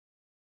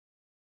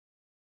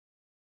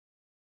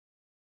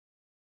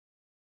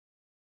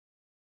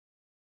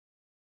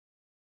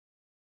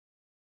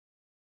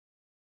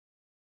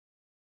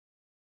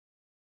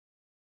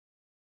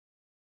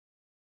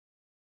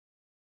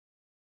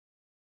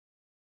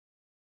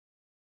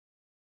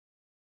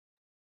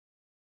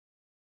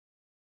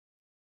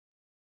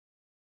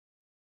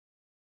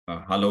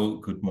Hello,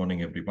 good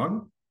morning,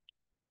 everyone.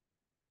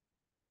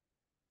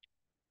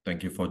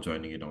 Thank you for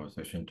joining in our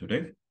session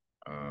today.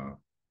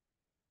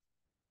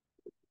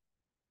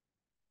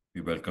 We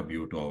welcome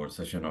you to our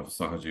session of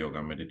Sahaja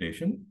Yoga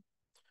meditation.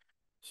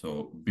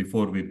 So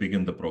before we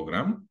begin the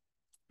program,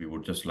 we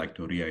would just like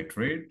to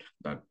reiterate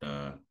that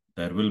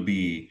there will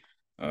be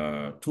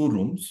two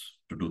rooms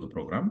to do the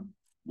program.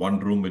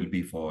 One room will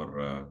be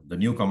for the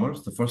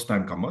newcomers, the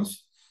first-time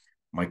comers.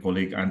 My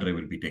colleague Andre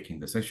will be taking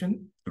the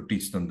session to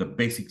teach them the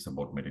basics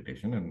about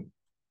meditation and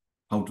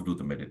how to do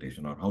the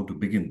meditation or how to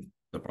begin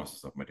the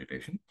process of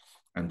meditation.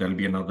 And there'll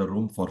be another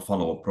room for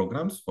follow-up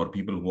programs for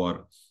people who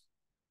are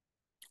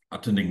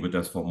attending with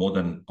us for more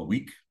than a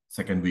week.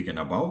 Second week and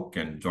above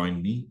can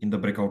join me in the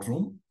breakout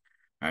room,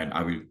 and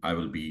I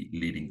will be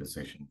leading the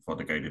session for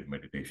the guided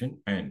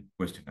meditation and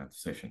question and answer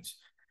sessions.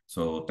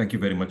 So thank you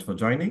very much for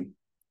joining.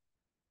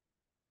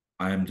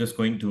 I am just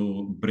going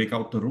to break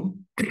out the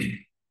room.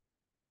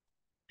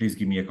 Please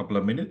give me a couple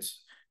of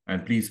minutes,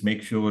 and please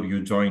make sure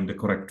you join the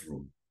correct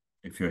room.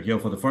 If you're here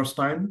for the first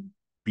time,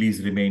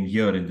 please remain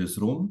here in this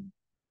room.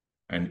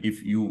 And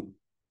if you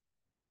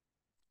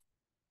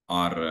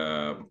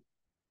are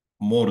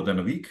more than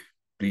a week,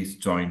 please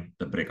join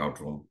the breakout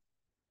room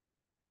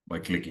by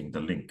clicking the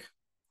link.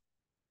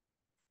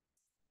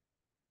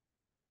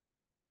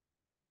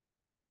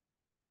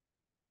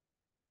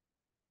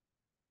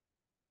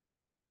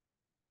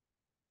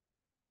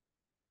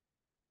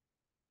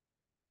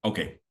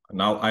 Okay,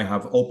 now I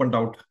have opened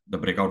out the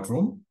breakout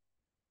room.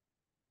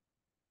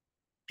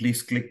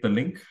 Please click the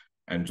link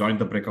and join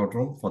the breakout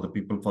room for the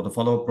people for the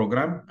follow-up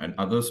program, and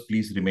others,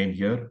 please remain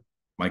here.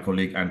 My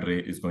colleague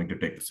Andre is going to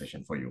take the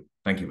session for you.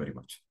 Thank you very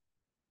much.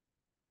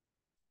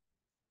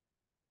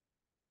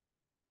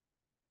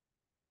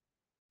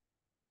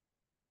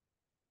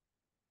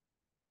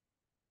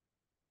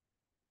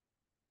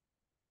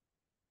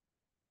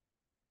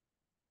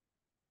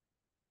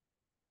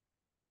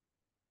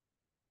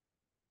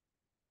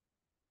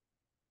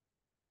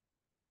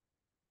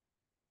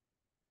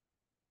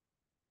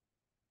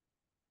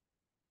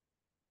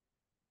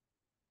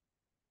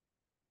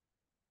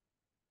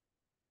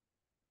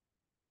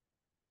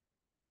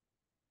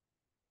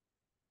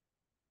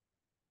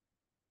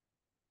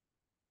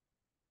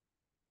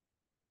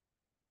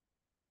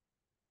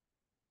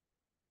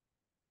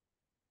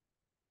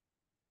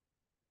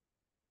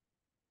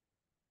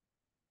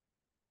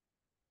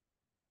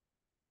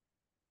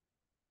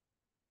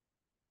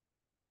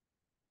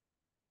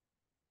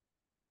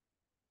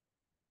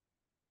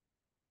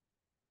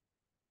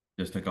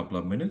 Just a couple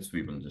of minutes,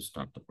 we will just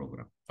start the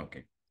program.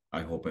 Okay.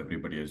 I hope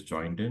everybody has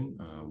joined in.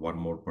 One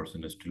more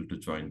person is still to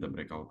join the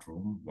breakout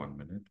room. 1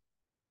 minute.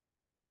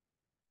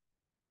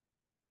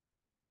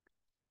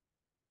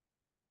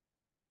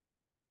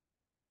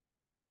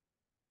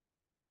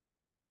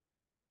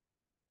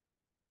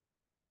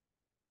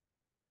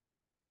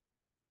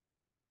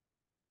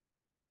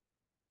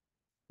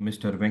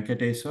 Mr.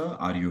 Venkatesa,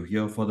 are you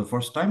here for the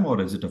first time or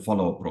is it a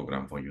follow-up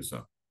program for you,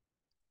 sir?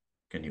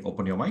 Can you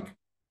open your mic?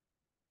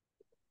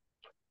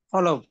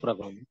 Follow-up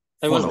program.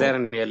 I was there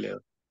earlier.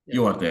 Yeah.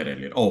 You are there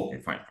earlier. Oh, okay,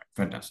 fine.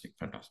 Fantastic.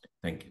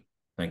 Thank you.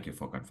 Thank you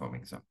for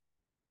confirming, sir.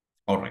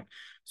 All right.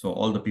 So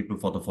all the people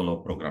for the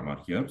follow-up program are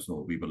here.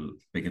 So we will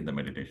begin the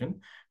meditation.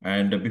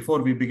 And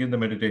before we begin the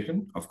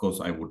meditation, of course,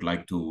 I would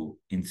like to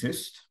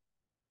insist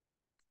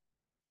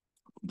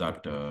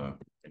that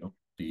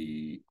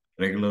the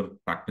regular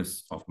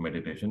practice of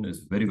meditation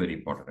is very, very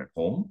important at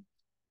home.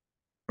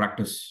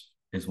 Practice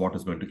is what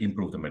is going to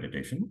improve the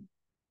meditation.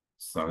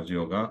 Sahaja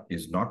Yoga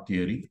is not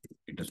theory.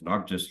 It is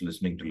not just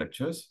listening to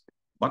lectures,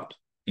 but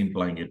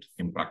implying it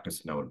in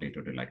practice in our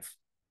day-to-day life.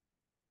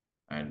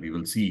 And we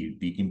will see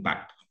the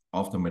impact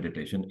of the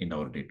meditation in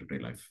our day-to-day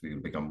life. We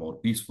will become more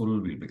peaceful.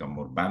 We'll become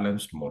more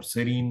balanced, more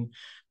serene.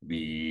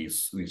 We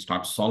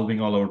start solving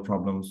all our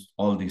problems.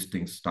 All these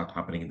things start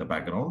happening in the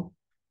background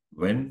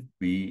when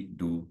we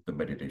do the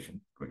meditation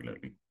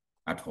regularly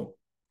at home.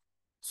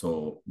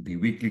 So the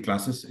weekly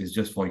classes is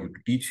just for you to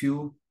teach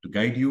you, to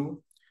guide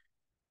you.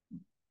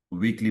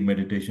 Weekly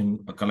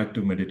meditation, a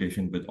collective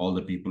meditation with all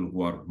the people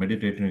who are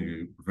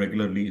meditating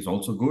regularly is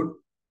also good.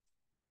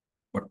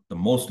 But the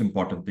most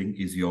important thing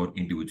is your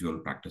individual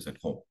practice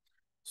at home.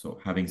 So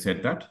having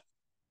said that,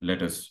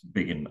 let us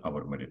begin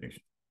our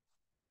meditation.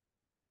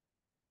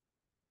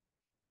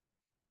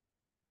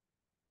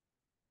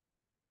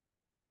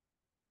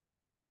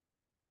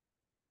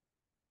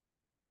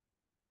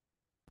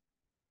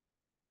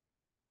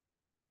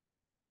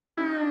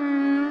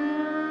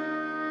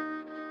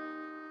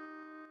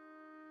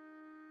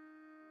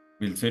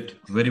 We'll sit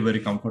very, very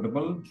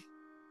comfortable,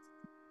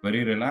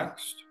 very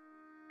relaxed.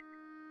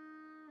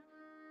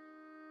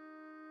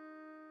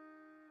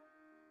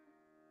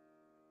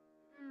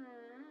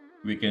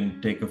 We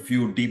can take a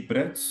few deep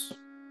breaths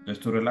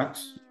just to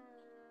relax.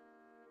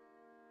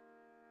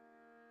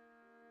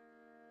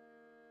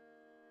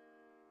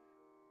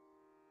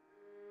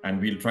 And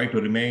we'll try to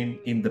remain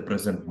in the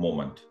present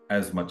moment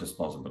as much as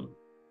possible.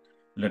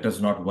 Let us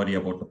not worry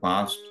about the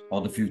past or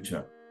the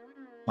future.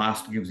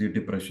 Past gives you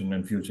depression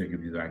and future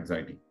gives you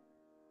anxiety.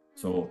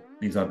 So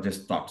these are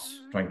just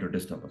thoughts trying to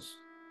disturb us.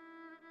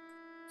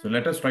 So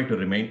let us try to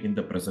remain in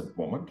the present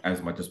moment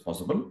as much as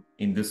possible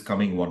in this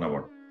coming 1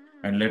 hour.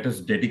 And let us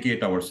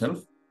dedicate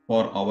ourselves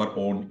for our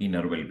own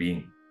inner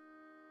well-being.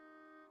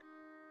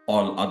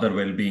 All other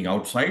well-being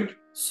outside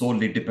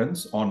solely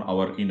depends on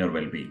our inner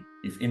well-being.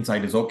 If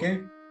inside is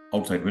okay,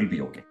 outside will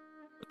be okay.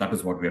 That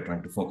is what we are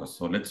trying to focus.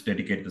 So let's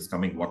dedicate this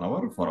coming 1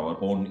 hour for our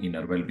own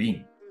inner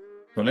well-being.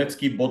 So let's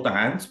keep both the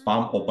hands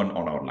palm open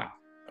on our lap.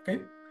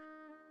 Okay.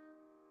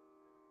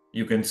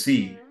 You can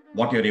see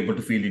what you're able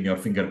to feel in your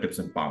fingertips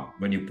and palm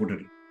when you put it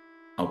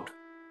out.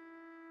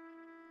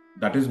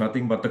 That is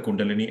nothing but the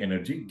Kundalini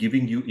energy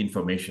giving you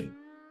information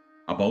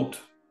about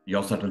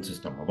your subtle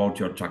system, about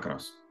your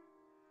chakras.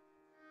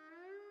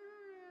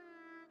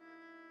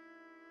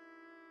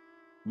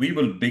 We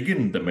will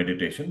begin the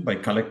meditation by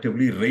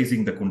collectively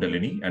raising the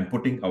Kundalini and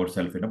putting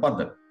ourselves in a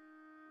bandhan.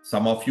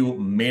 Some of you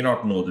may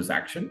not know this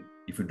action.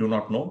 If you do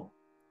not know,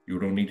 you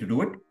don't need to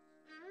do it.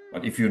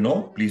 But if you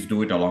know, please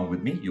do it along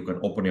with me. You can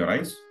open your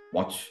eyes,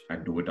 watch,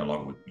 and do it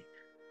along with me.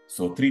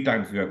 So 3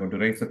 times we are going to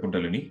raise the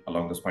Kundalini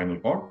along the spinal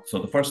cord. So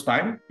the first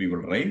time we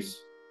will raise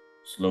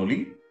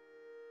slowly,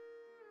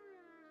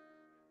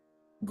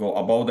 go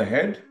above the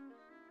head,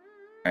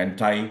 and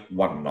tie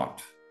 1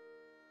 knot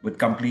with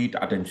complete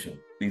attention.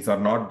 These are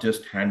not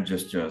just hand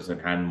gestures and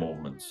hand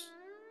movements.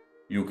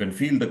 You can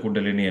feel the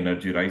Kundalini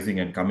energy rising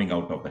and coming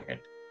out of the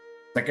head.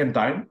 Second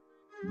time,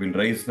 we'll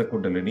raise the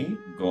Kundalini,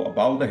 go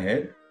above the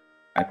head,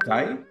 and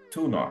tie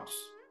 2 knots.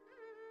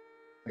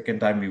 Second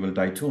time, we will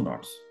tie 2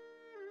 knots.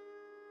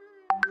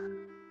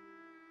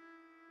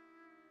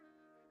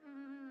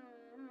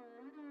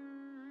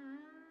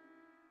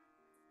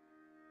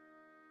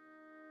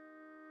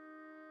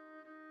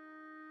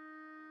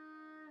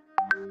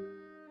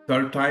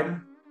 Third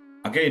time,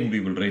 again, we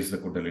will raise the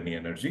Kundalini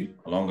energy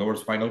along our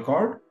spinal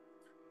cord,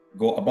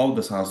 go above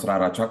the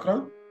Sahasrara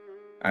chakra,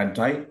 and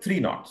tie 3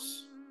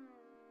 knots.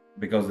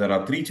 Because there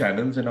are 3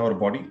 channels in our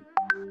body,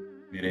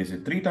 we raise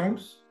it 3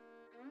 times.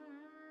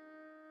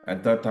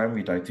 And third time,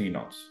 we tie 3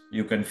 knots.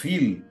 You can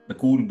feel the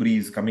cool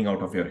breeze coming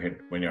out of your head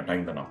when you're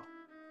tying the knot.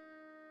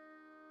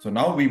 So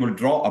now we will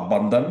draw a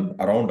bandhan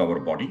around our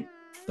body.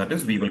 That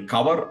is, we will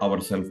cover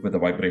ourselves with the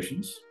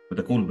vibrations, with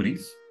the cool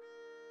breeze.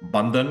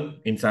 Bandhan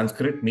in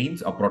Sanskrit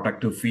means a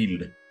protective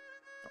field.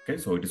 Okay,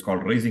 so it is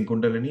called raising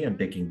Kundalini and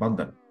taking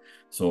bandhan.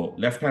 So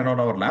left hand on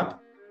our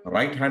lap,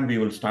 right hand we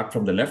will start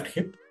from the left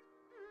hip,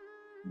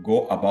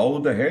 go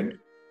above the head,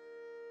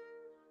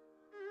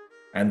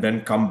 and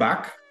then come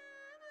back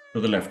to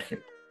the left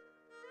hip.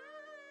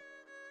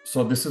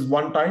 So this is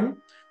 1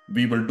 time.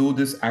 We will do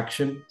this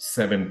action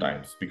 7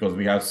 times because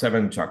we have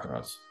 7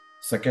 chakras.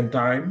 Second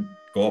time,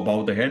 go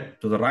above the head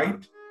to the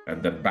right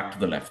and then back to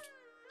the left.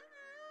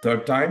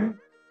 Third time.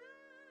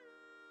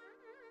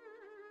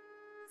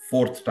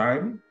 Fourth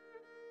time.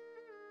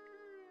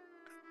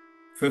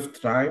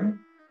 Fifth time.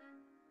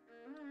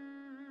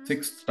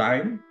 Sixth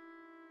time.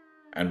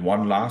 And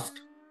 1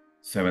 last,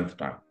 7th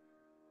time.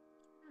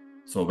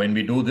 So when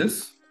we do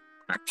this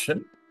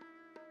action,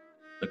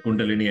 the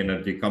Kundalini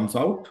energy comes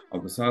out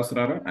of the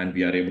Sahasrara and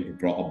we are able to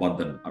draw a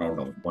bandhan around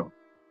our body.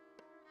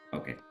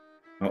 Okay.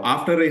 Now,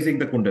 after raising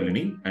the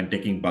Kundalini and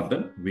taking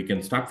bandhan, we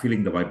can start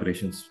feeling the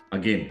vibrations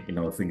again in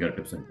our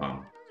fingertips and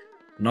palm.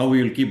 Now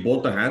we will keep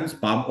both the hands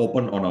palm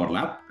open on our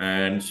lap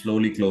and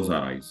slowly close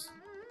our eyes.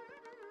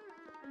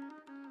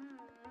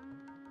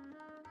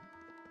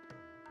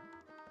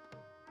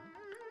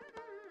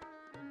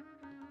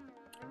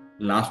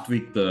 Last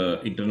week, the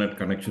internet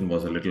connection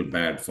was a little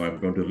bad, so I'm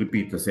going to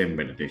repeat the same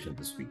meditation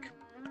this week.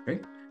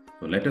 Okay.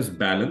 So let us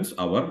balance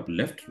our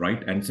left,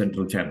 right, and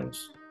central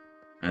channels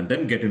and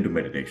then get into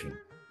meditation.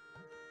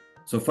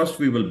 So first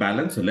we will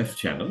balance the left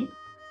channel.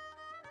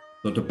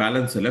 So to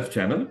balance the left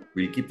channel,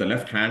 we'll keep the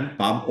left hand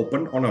palm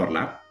open on our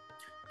lap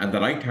and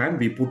the right hand,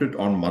 we put it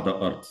on Mother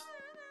Earth.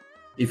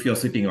 If you're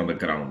sitting on the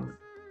ground,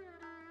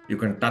 you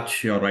can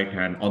touch your right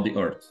hand on the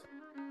earth.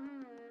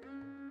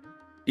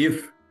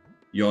 If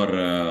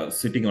you're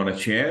sitting on a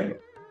chair,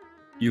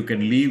 you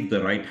can leave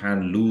the right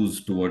hand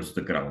loose towards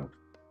the ground.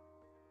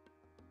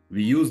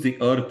 We use the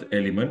earth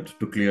element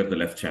to clear the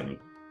left channel.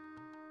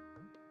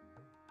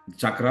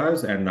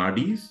 Chakras and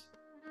nadis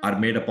are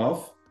made up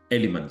of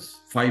elements,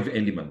 5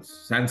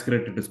 elements.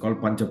 Sanskrit, it is called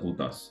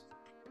Panchaputas.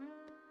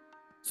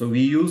 So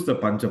we use the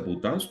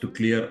Panchaputas to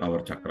clear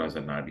our chakras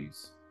and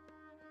nadis.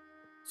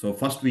 So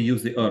first we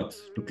use the earth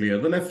to clear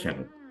the left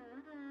channel.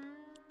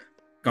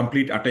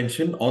 Complete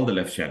attention on the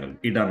left channel,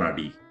 Ida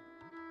Nadi.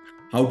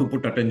 How to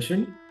put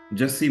attention?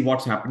 Just see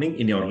what's happening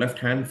in your left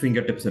hand,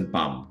 fingertips and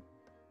palm.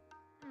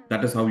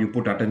 That is how you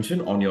put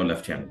attention on your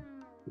left channel.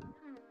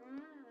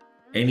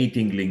 Any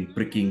tingling,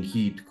 pricking,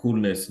 heat,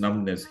 coolness,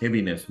 numbness,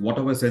 heaviness,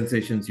 whatever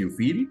sensations you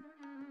feel,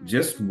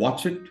 just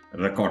watch it,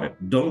 record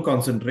it. Don't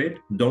concentrate,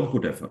 don't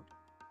put effort.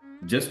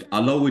 Just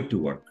allow it to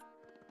work.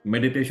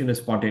 Meditation is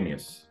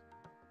spontaneous.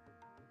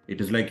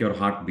 It is like your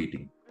heart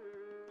beating.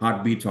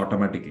 Heart beats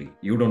automatically.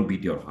 You don't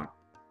beat your heart.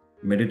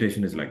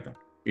 Meditation is like that.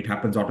 It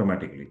happens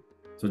automatically.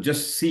 So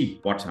just see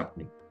what's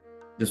happening.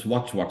 Just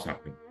watch what's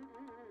happening.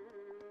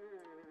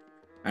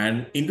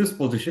 And in this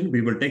position,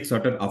 we will take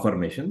certain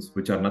affirmations,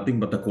 which are nothing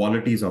but the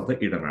qualities of the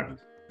Idanadi,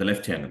 the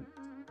left channel.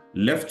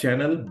 Left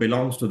channel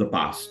belongs to the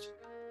past.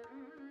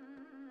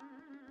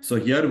 So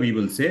here we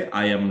will say,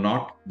 I am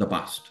not the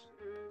past.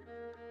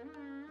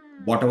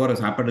 Whatever has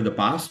happened in the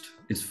past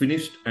is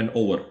finished and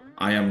over.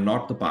 I am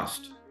not the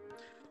past.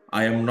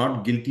 I am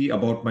not guilty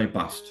about my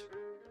past.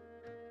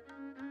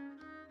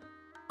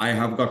 I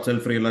have got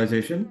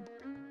self-realization.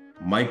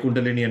 My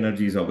Kundalini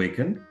energy is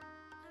awakened.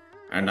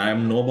 And I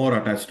am no more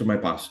attached to my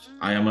past.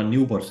 I am a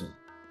new person.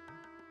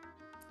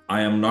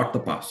 I am not the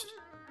past.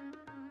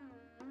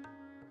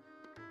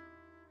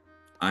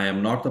 I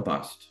am not the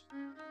past.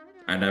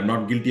 And I am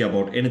not guilty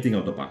about anything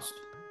of the past.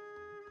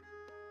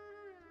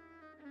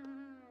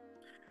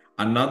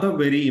 Another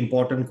very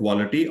important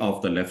quality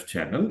of the left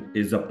channel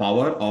is the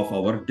power of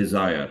our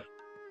desire.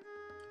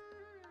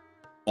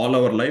 All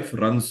our life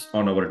runs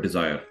on our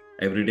desire.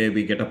 Every day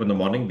we get up in the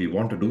morning, we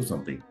want to do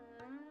something.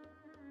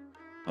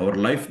 Our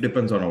life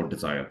depends on our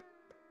desire.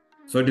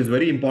 So it is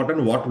very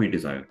important what we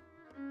desire.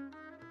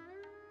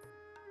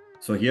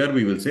 So here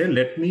we will say,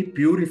 let me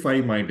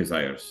purify my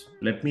desires.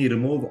 Let me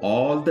remove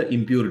all the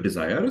impure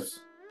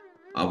desires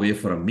away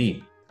from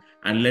me.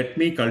 And let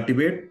me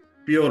cultivate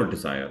pure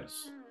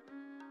desires.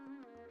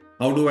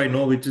 How do I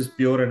know which is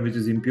pure and which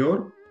is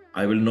impure?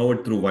 I will know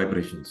it through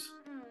vibrations.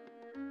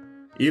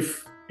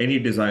 If any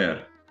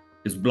desire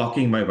is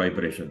blocking my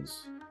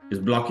vibrations, is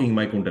blocking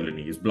my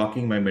Kundalini, is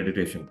blocking my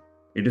meditation,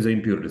 it is an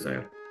impure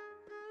desire.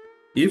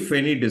 If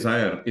any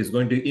desire is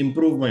going to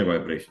improve my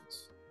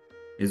vibrations,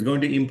 is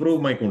going to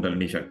improve my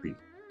Kundalini Shakti,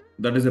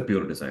 that is a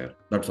pure desire.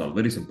 That's all,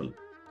 very simple.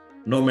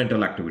 No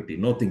mental activity,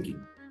 no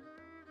thinking.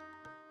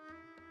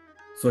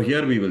 So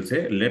here we will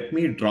say, let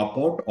me drop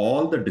out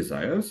all the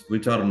desires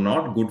which are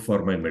not good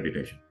for my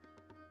meditation,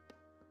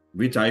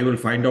 which I will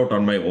find out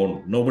on my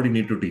own. Nobody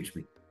need to teach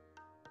me.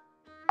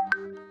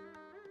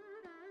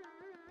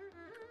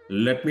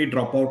 Let me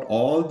drop out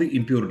all the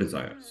impure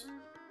desires.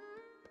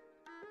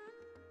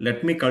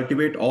 Let me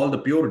cultivate all the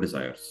pure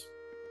desires,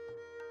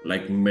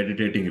 like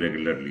meditating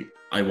regularly.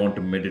 I want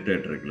to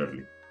meditate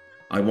regularly.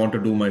 I want to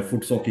do my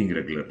foot soaking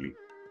regularly.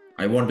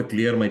 I want to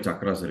clear my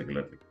chakras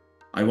regularly.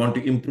 I want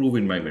to improve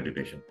in my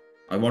meditation.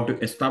 I want to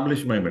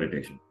establish my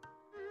meditation.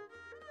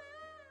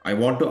 I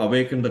want to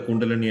awaken the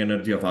Kundalini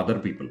energy of other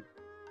people.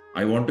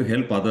 I want to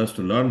help others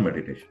to learn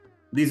meditation.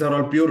 These are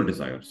all pure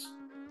desires,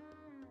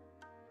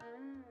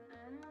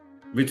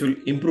 which will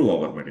improve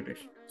our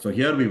meditation. So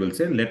here we will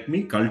say, let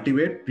me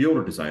cultivate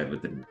pure desire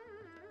within me.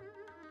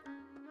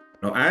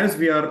 Now, as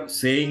we are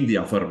saying the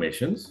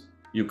affirmations,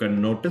 you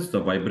can notice the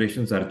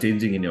vibrations are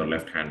changing in your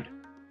left hand.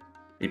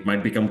 It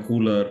might become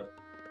cooler.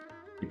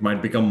 It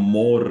might become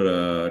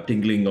more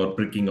tingling or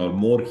pricking or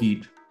more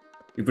heat.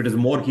 If it is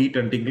more heat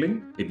and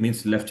tingling, it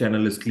means left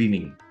channel is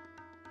cleaning.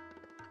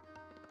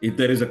 If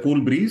there is a cool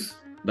breeze,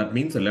 that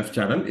means the left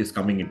channel is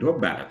coming into a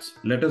balance.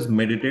 Let us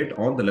meditate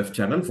on the left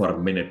channel for a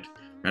minute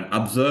and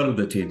observe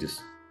the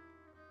changes.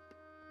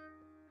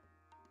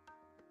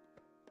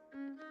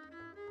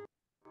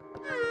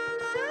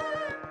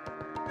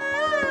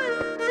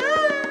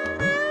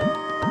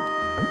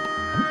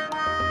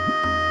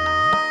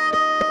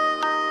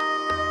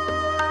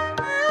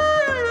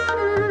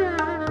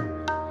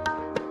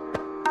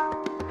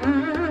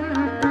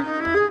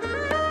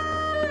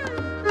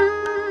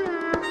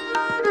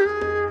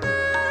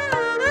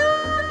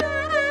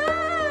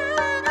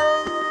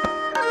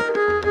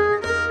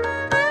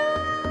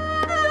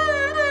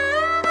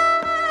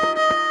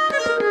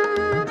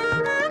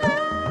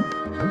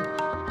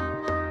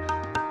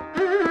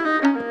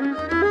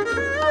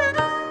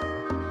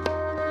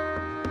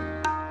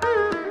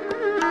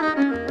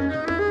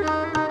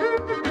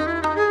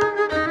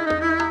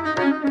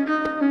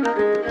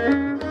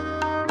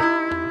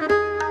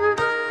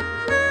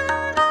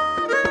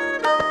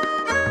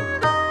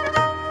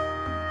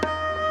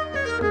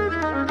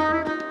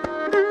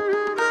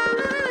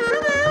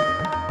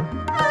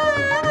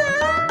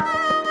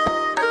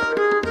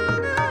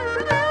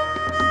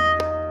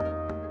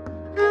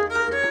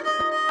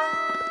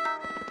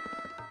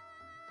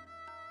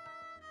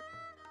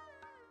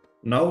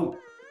 Now,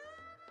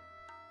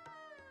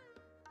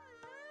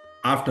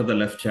 after the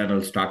left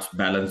channel starts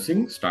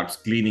balancing, starts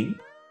cleaning,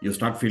 you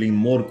start feeling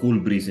more cool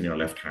breeze in your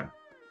left hand.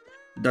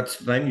 That's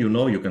the time you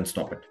know you can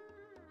stop it.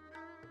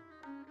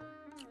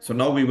 So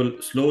now we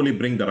will slowly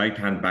bring the right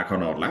hand back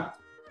on our lap.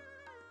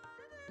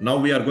 Now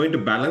we are going to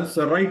balance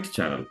the right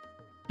channel,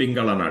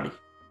 Pingala Nadi.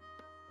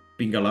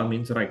 Pingala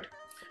means right.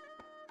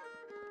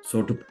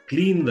 So to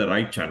clean the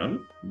right channel,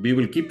 we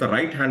will keep the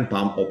right hand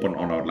palm open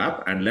on our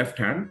lap and left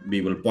hand,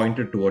 we will point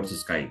it towards the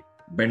sky,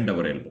 bend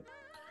our elbow.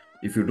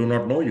 If you do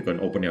not know, you can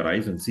open your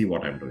eyes and see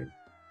what I'm doing.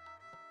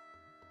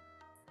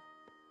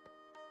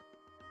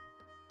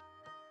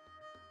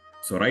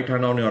 So right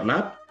hand on your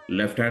lap,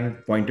 left hand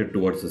pointed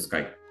towards the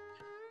sky.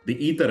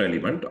 The ether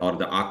element or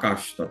the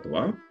Akash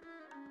Tattva,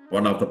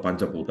 one of the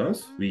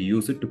Panchabhutas, we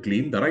use it to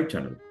clean the right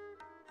channel.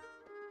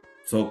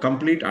 So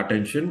complete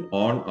attention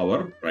on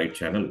our right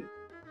channel.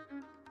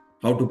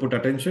 How to put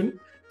attention?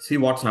 See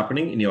what's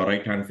happening in your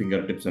right hand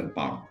fingertips and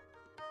palm.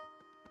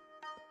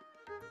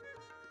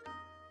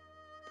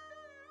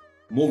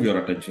 Move your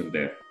attention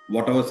there.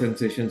 Whatever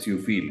sensations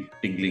you feel,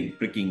 tingling,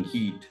 pricking,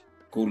 heat,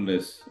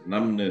 coolness,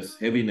 numbness,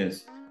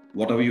 heaviness,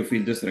 whatever you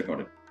feel, just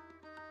record it.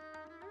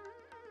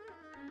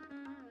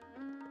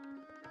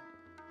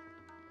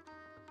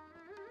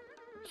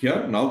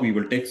 Here, now we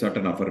will take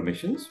certain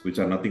affirmations, which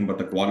are nothing but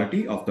the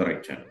quality of the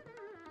right channel.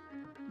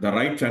 The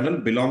right channel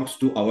belongs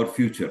to our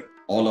future,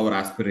 all our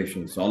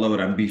aspirations, all our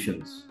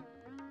ambitions,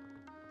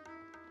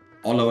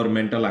 all our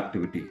mental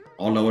activity,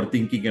 all our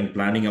thinking and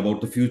planning about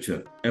the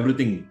future.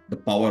 Everything, the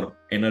power,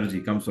 energy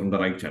comes from the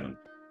right channel.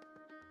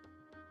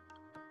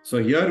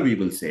 So here we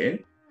will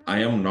say, I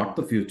am not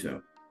the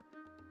future.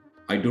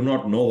 I do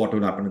not know what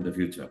will happen in the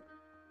future.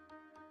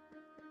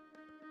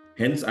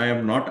 Hence, I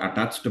am not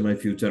attached to my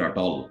future at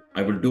all.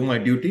 I will do my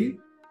duty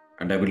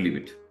and I will leave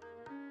it.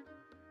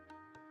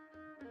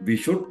 We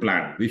should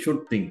plan, we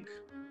should think.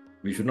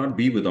 We should not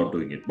be without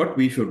doing it, but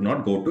we should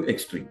not go to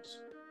extremes.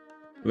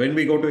 When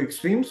we go to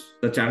extremes,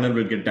 the channel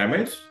will get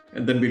damaged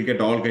and then we'll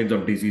get all kinds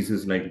of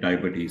diseases like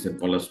diabetes and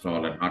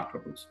cholesterol and heart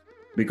troubles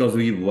because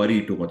we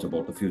worry too much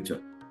about the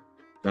future.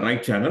 The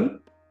right channel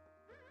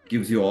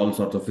gives you all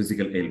sorts of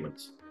physical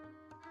ailments.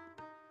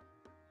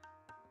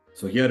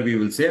 So here we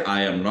will say,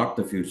 I am not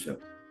the future.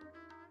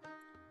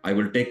 I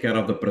will take care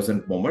of the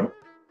present moment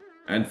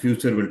and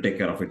future will take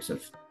care of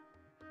itself.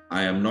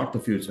 I am not the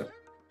future.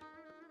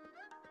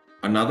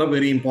 Another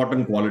very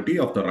important quality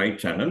of the right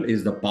channel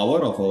is the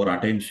power of our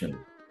attention.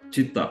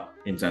 Chitta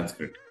in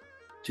Sanskrit.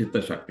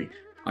 Chitta Shakti.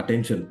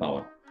 Attention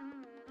power.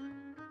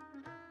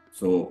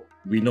 So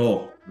we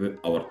know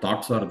our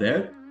thoughts are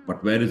there,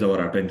 but where is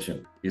our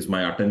attention? Is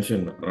my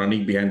attention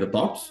running behind the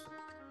thoughts?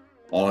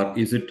 Or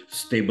is it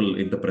stable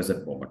in the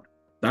present moment?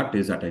 That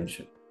is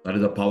attention. That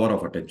is the power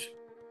of attention.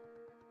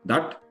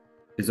 That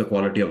is the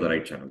quality of the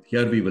right channel.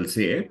 Here we will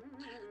say,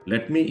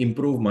 let me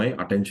improve my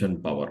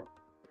attention power.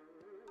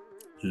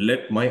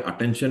 Let my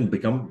attention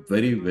become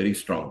very, very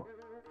strong,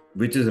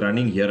 which is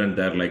running here and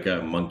there like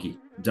a monkey,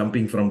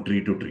 jumping from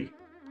tree to tree,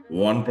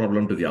 one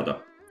problem to the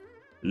other.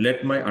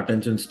 Let my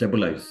attention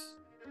stabilize.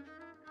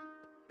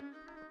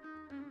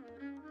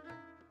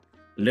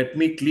 Let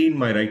me clean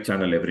my right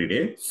channel every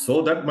day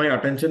so that my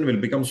attention will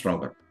become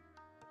stronger.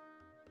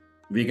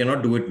 We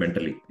cannot do it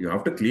mentally. You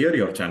have to clear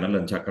your channel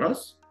and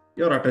chakras.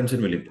 Your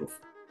attention will improve.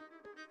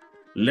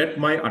 Let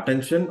my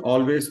attention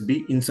always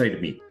be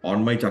inside me,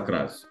 on my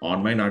chakras,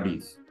 on my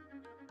nadis,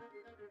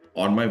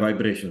 on my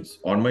vibrations,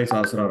 on my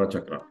Sahasrara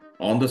chakra,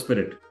 on the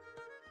spirit.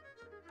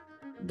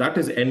 That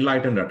is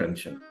enlightened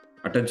attention.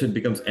 Attention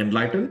becomes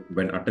enlightened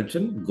when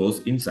attention goes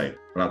inside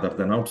rather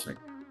than outside.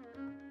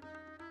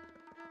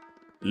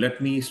 Let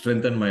me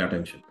strengthen my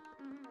attention.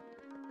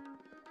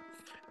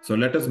 So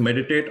let us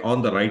meditate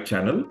on the right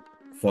channel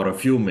for a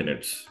few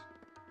minutes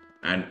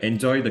and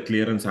enjoy the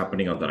clearance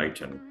happening on the right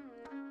channel.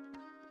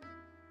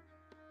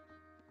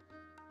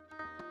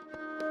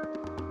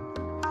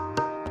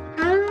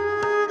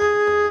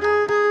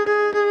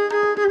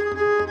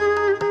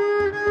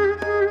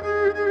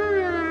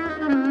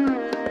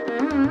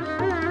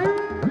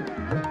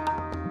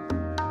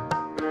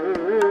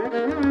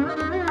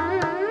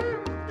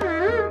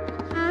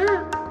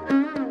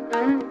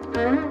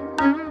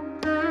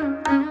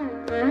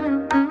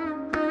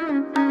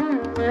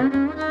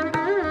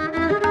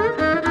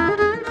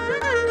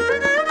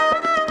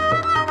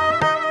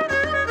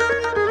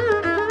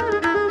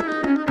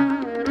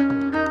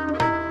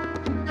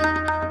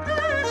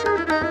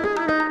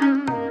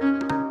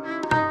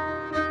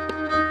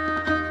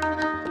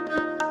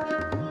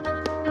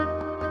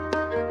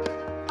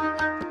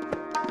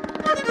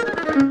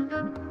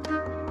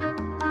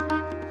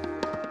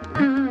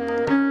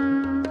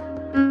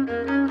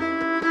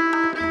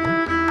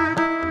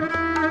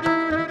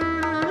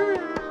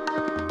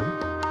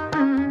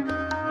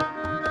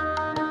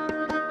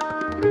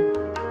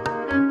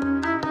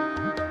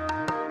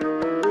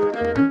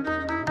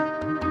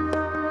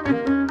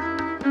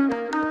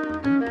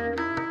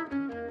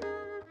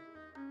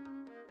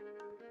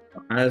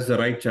 As the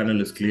right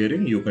channel is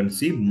clearing, you can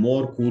see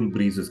more cool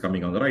breezes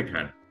coming on the right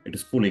hand. It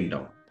is cooling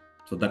down.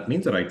 So that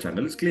means the right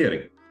channel is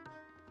clearing.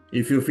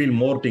 If you feel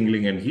more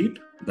tingling and heat,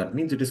 that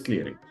means it is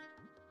clearing.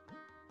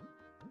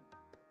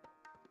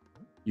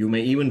 You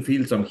may even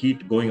feel some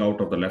heat going out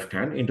of the left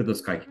hand into the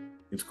sky.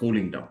 It's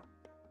cooling down.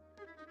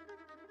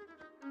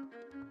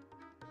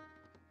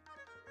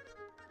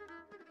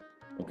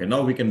 Okay,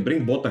 now we can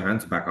bring both the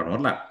hands back on our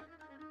lap.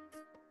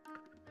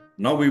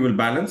 Now we will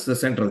balance the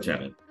central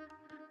channel.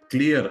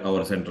 Clear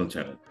our central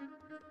channel.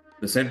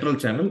 The central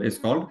channel is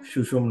called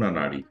Shushumna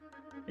Nadi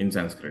in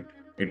Sanskrit.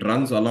 It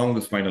runs along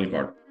the spinal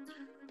cord.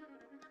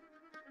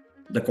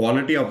 The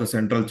quality of the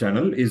central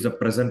channel is the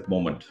present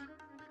moment,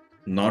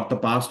 not the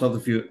past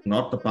of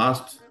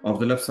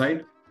the left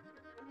side,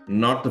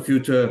 not the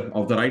future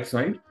of the right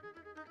side.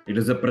 It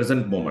is the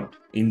present moment,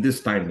 in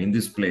this time, in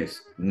this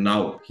place,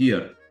 now,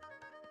 here.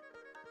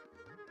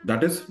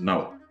 That is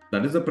now.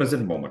 That is the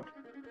present moment.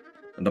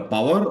 And the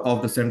power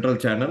of the central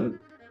channel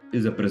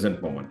is the present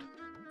moment.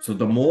 So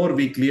the more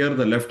we clear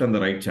the left and the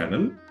right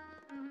channel,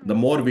 the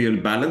more we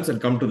will balance and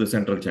come to the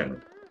central channel.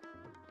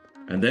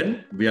 And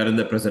then we are in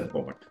the present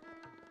moment.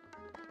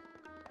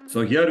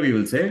 So here we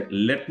will say,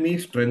 let me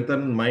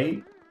strengthen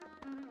my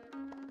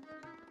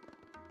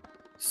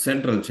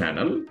central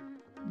channel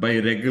by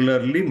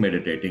regularly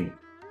meditating,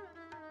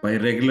 by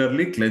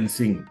regularly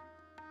cleansing,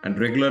 and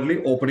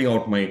regularly opening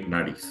out my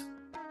nadis.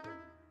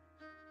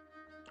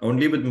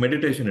 Only with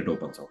meditation it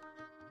opens out.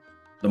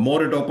 The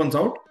more it opens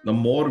out, the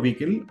more we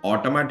can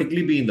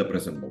automatically be in the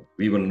present moment.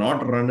 We will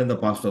not run in the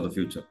past or the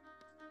future.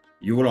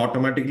 You will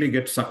automatically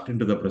get sucked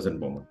into the present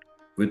moment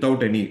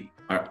without any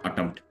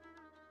attempt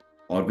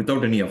or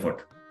without any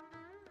effort.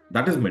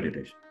 That is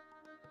meditation.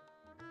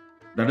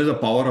 That is the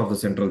power of the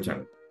central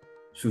channel,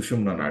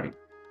 Sushumna Nadi.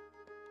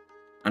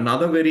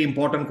 Another very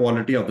important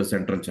quality of the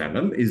central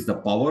channel is the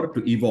power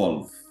to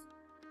evolve,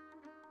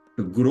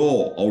 to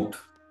grow out,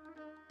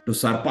 to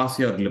surpass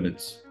your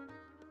limits,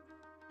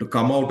 to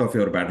come out of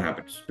your bad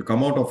habits, to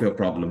come out of your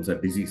problems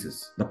and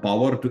diseases. The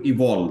power to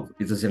evolve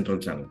is the central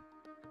channel.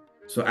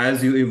 So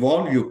as you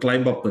evolve, you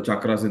climb up the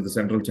chakras in the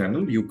central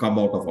channel, you come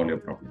out of all your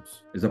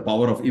problems. It's the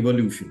power of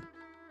evolution.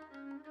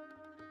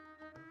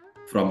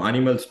 From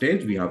animal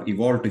stage, we have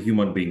evolved to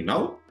human being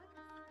now.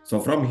 So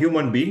from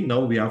human being,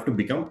 now we have to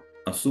become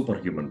a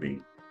superhuman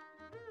being,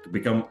 to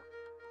become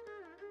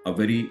a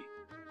very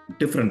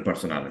different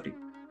personality,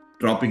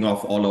 dropping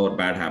off all our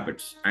bad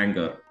habits,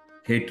 anger,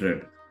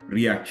 hatred,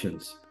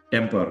 reactions,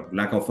 temper,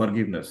 lack of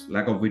forgiveness,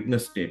 lack of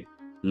witness state,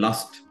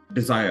 lust,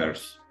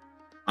 desires,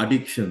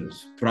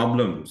 addictions,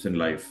 problems in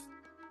life.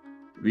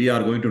 We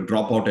are going to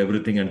drop out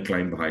everything and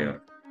climb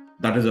higher.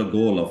 That is a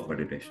goal of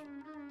meditation.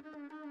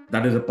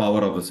 That is the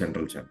power of the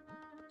central channel.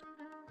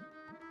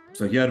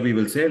 So here we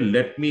will say,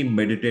 let me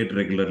meditate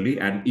regularly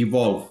and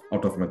evolve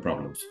out of my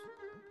problems.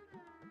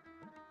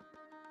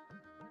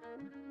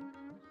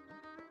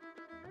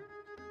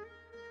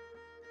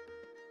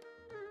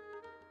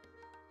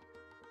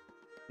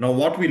 Now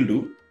what we'll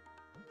do,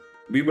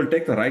 we will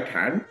take the right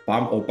hand,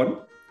 palm open,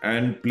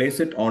 and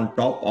place it on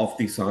top of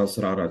the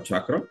Sahasrara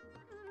chakra.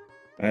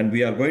 And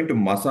we are going to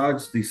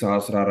massage the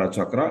Sahasrara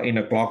chakra in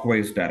a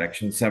clockwise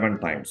direction 7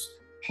 times,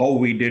 how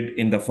we did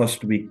in the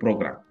first week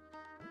program.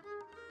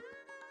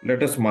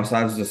 Let us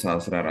massage the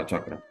Sahasrara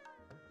chakra.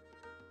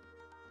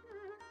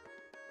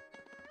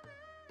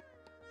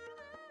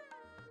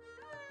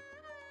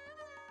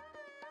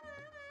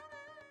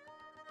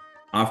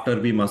 After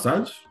we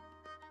massage,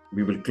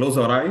 we will close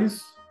our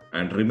eyes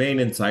and remain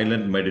in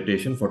silent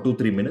meditation for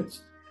 2-3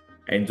 minutes.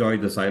 Enjoy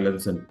the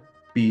silence and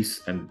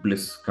peace and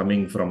bliss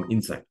coming from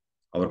inside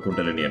our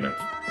Kundalini energy.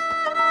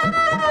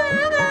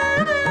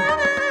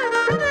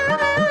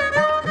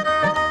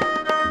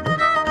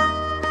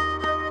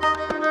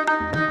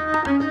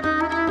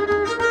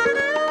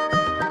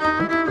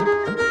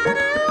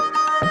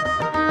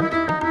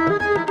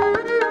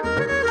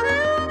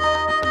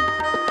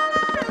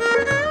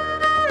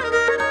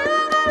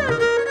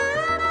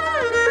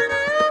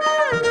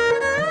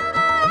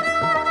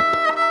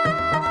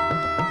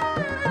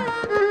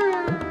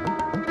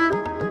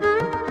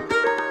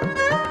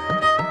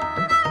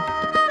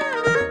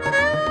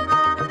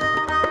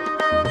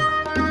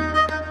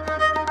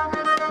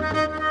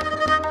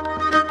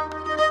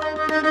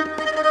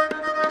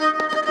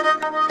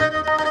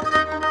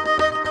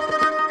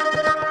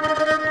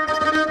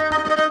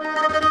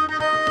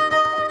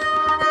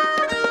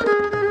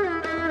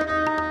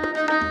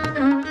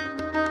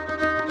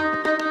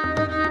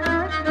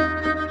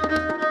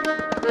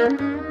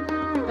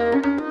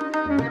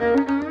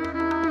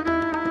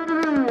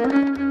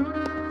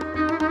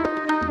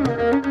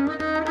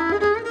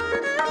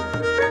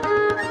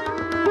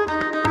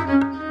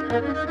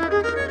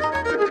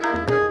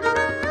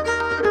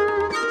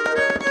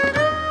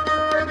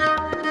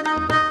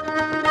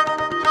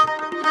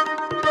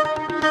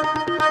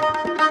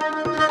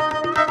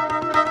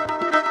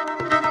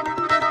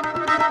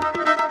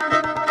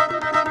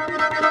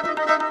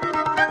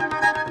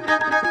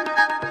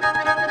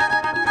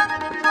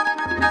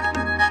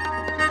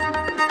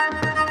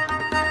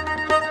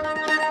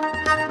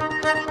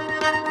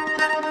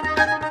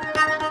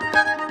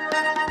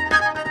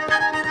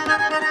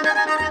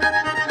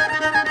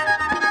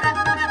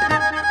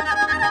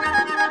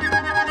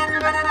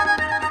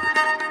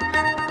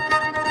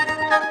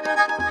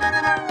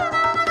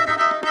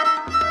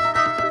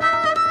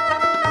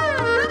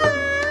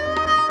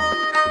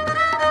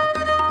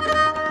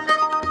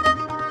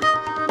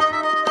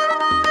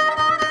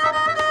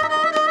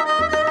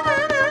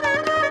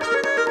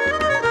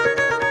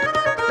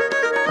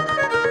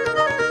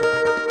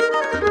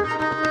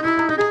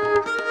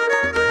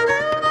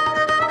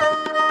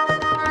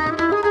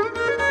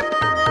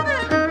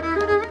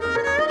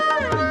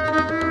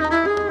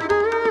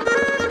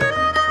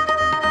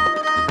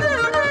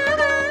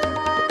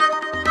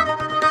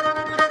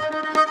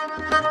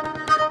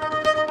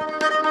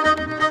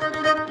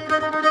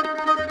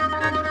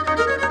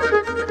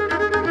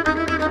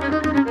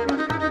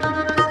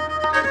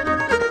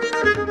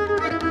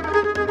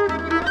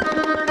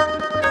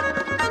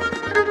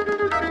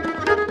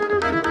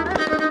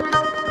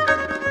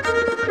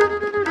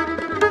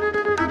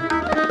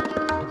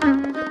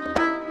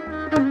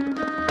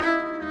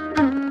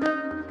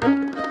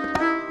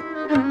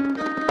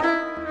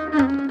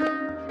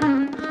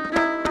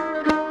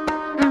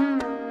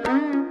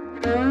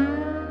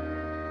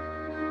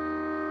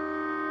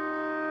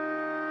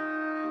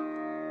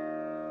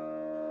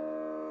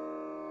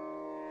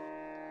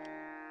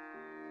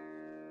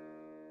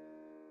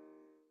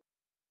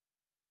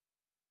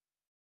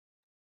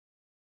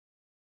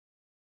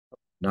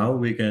 Now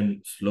we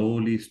can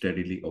slowly,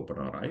 steadily open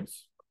our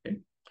eyes. Okay.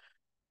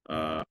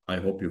 I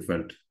hope you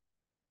felt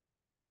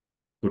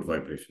good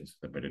vibrations,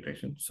 the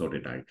meditation. So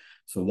did I.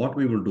 So what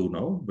we will do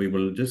now, we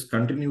will just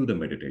continue the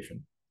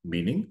meditation,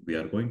 meaning we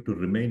are going to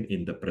remain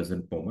in the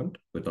present moment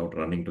without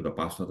running to the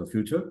past or the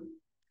future.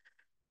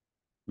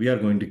 We are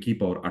going to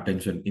keep our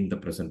attention in the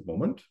present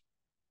moment,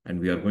 and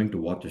we are going to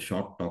watch a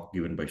short talk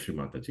given by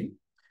Srimataji,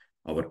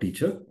 our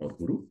teacher or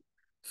guru.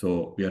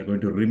 So we are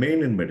going to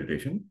remain in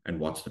meditation and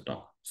watch the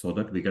talk so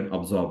that we can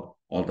absorb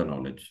all the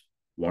knowledge,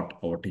 what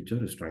our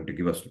teacher is trying to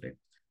give us today.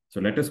 So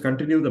let us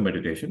continue the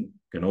meditation.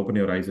 You can open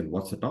your eyes and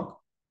watch the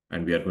talk,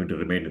 and we are going to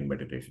remain in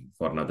meditation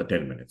for another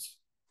 10 minutes.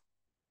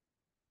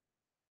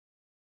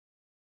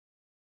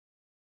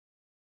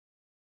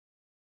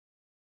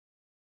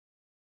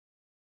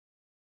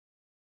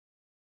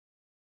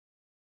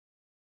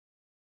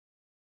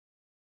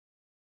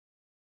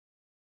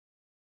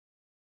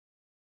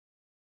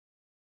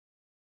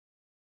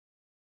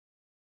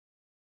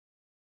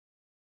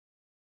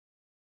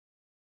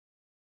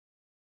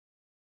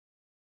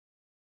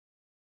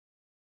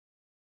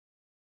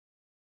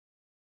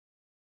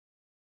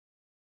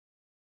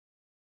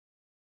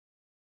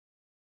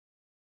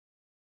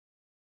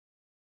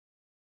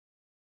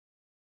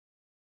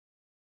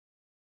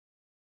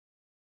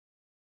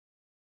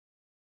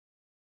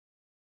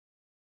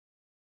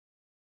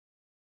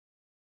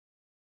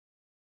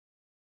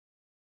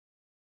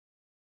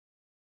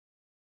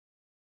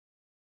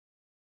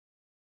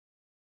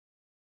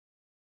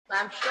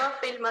 I'm sure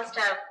Phil must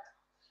have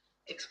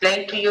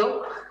explained to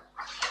you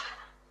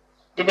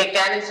the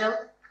mechanism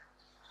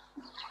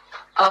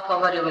of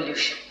our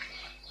evolution.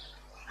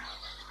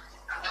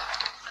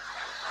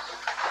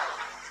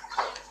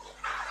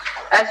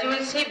 As you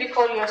will see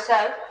before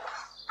yourself,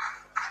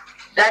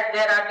 that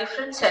there are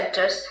different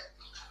centers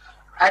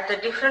at the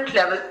different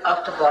level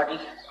of the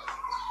body.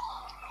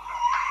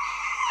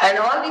 And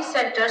all these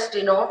centers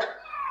denote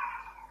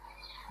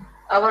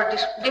our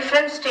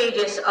different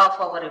stages of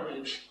our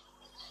evolution.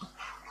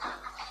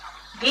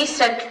 These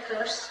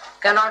centers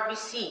cannot be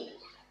seen.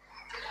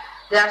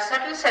 They are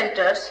subtle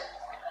centers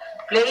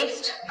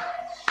placed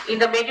in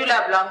the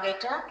medulla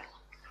oblongata,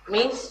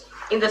 means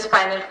in the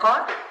spinal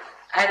cord,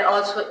 and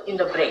also in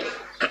the brain.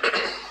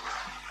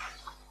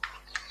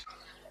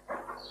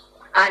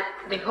 And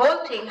the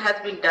whole thing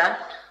has been done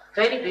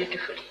very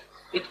beautifully,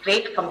 with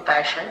great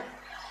compassion,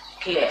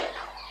 care.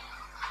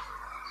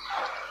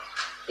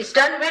 It's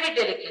done very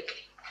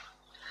delicately.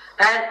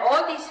 And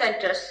all these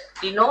centers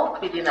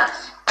denote within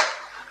us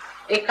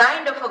a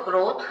kind of a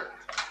growth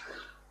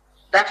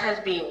that has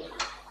been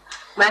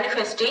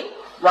manifesting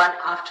one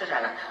after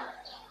another.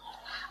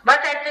 But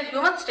at the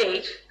human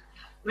stage,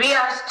 we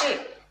are still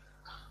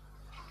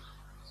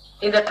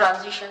in the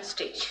transition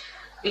stage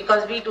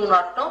because we do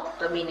not know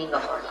the meaning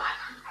of our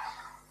life.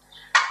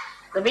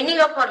 The meaning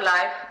of our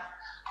life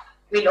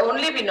will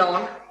only be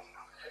known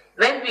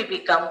when we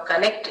become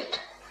connected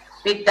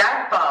with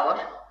that power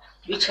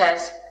which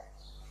has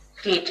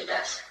created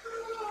us,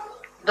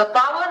 the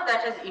power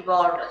that has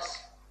evolved us,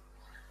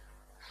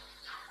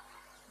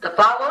 the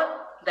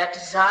power that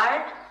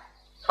desired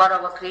for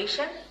our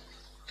creation,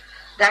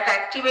 that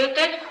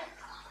activated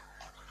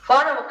for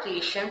our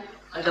creation,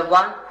 and the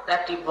one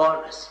that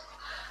evolved us.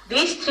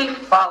 These three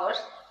powers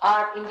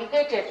are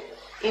indicated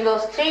in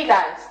those three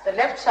lines. The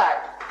left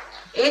side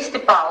is the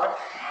power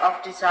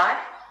of desire,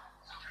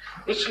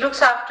 which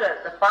looks after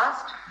the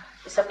past,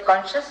 the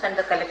subconscious and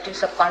the collective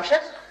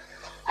subconscious.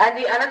 And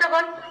the another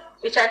one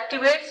which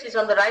activates is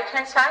on the right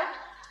hand side,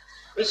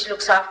 which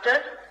looks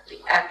after the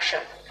action,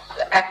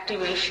 the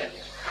activation,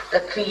 the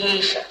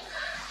creation,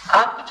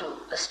 up to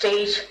the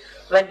stage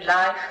when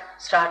life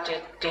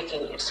started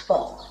taking its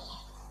form.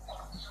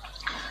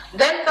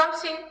 Then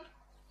comes in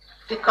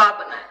the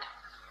carbon atom.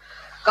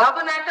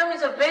 Carbon atom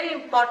is a very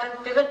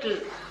important pivotal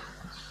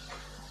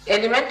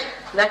element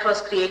that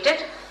was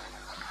created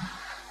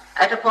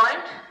at a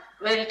point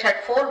where it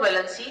had 4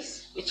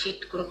 valencies which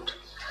it could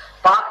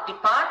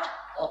depart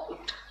or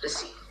could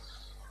receive.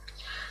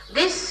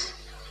 This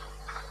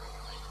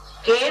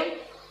came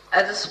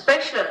as a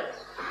special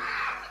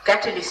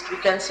catalyst, we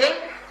can say,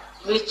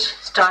 which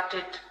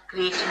started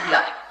creating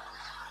life.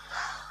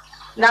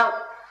 Now,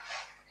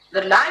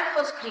 the life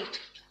was created,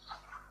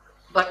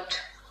 but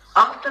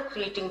after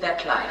creating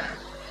that life,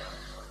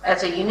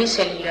 as a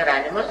unicellular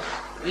animal,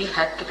 we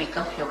had to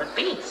become human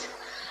beings.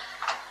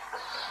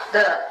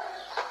 The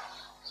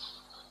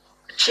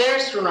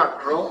chairs do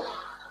not grow.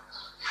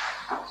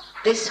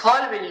 This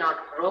hall will not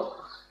grow.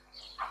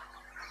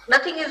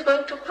 Nothing is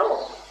going to grow,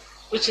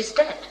 which is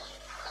dead.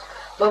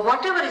 But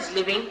whatever is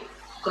living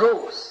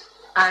grows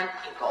and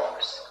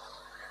evolves.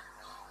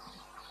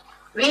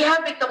 We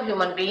have become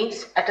human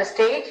beings at a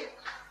stage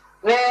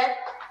where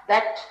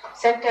that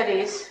center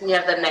is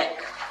near the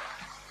neck,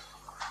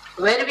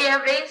 where we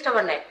have raised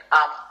our neck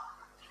up,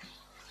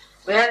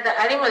 where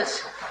the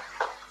animals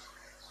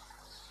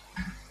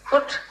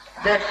put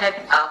their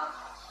head up.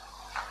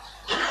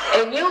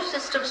 A new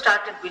system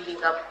started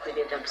building up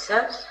within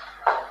themselves,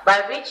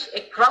 by which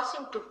a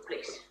crossing took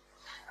place.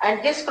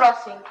 and this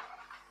crossing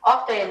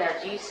of the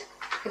energies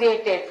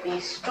created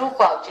these two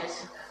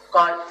pouches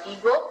called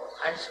ego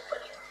and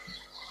superego.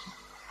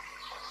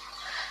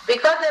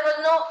 Because there was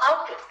no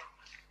outlet.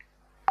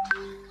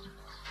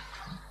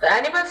 The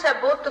animals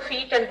have both the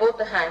feet and both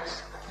the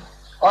hands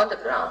on the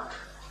ground.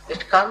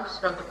 It comes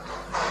from the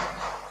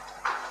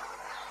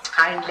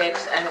hind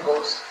legs and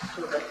goes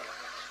through the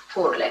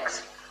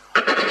forelegs.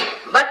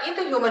 But in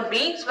the human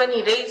beings, when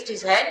he raised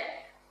his head,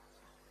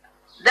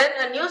 then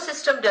a new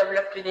system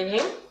developed within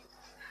him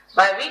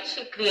by which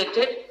he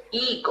created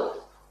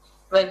ego.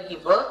 When he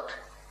worked,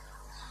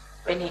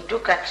 when he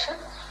took action,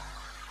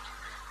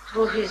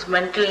 through his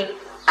mental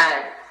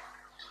and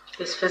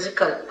his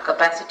physical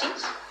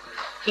capacities,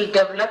 he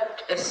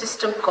developed a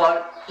system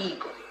called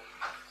ego.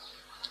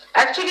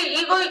 Actually,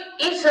 ego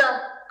is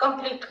a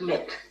complete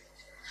myth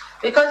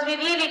because we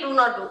really do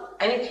not do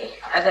anything.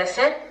 As I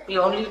said, we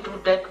only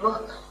do dead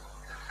work.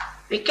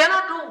 We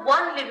cannot do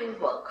one living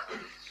work.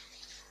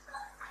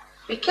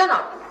 We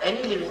cannot do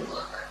any living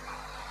work.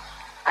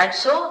 And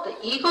so the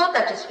ego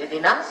that is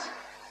within us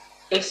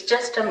is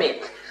just a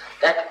myth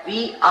that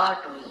we are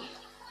doing it.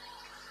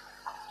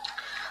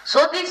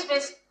 So this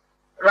myth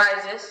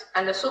rises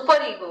and the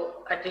superego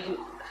at the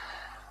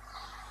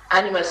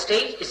animal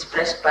stage is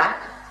pressed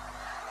back,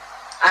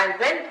 and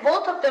when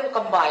both of them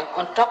combine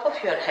on top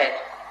of your head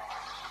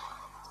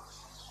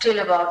till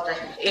about the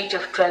age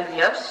of 12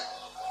 years,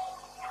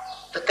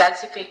 the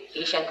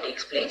calcification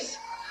takes place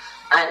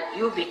and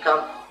you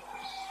become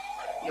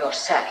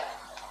yourself.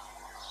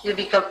 You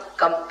become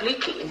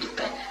completely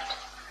independent.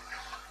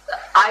 The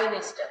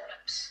I-ness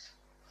develops.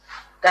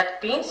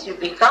 That means you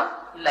become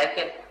like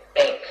an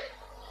egg.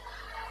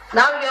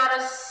 Now you are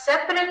a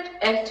separate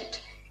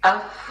entity, a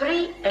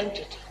free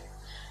entity,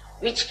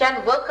 which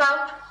can work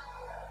out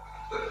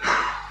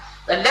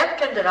the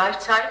left and the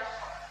right side,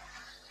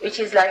 which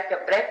is like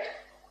a brake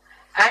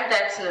and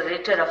the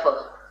accelerator of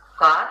a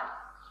car,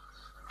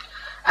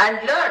 and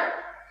learn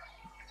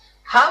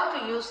how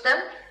to use them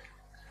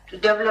to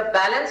develop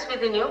balance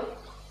within you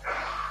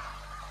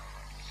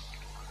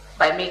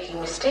by making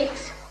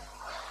mistakes.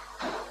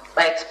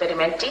 By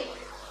experimenting,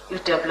 you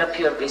develop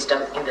your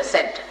wisdom in the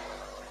center.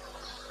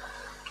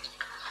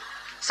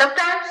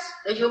 Sometimes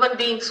the human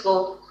beings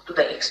go to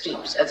the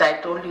extremes, as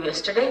I told you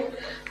yesterday,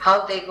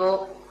 how they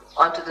go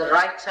onto the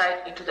right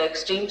side into the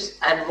extremes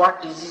and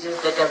what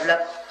diseases they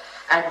develop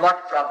and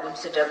what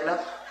problems they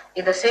develop.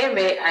 In the same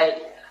way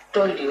I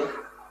told you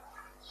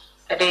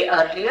a day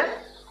earlier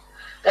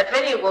that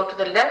when you go to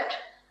the left,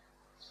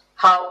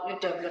 how you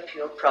develop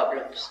your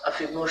problems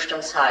of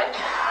emotional side,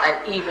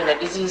 and even a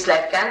disease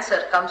like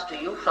cancer comes to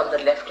you from the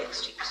left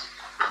extremes.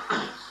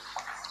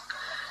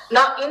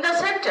 Now in the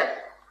center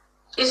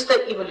is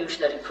the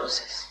evolutionary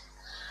process,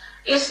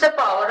 is the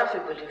power of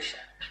evolution,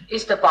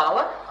 is the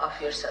power of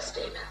your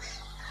sustenance.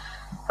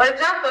 For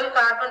example,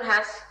 carbon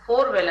has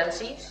 4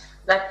 valencies.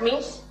 That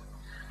means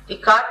the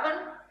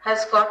carbon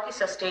has got the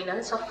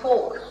sustenance of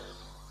 4.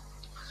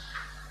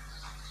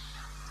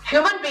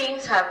 Human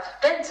beings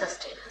have 10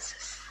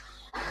 sustenances.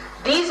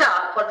 These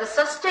are for the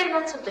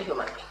sustenance of the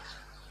human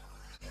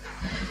being.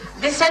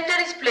 This center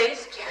is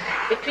placed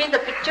between the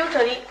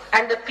pituitary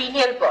and the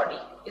pineal body.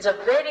 It's a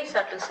very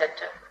subtle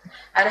center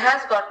and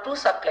has got 2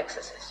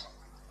 subplexuses.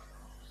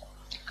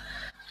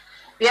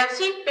 We have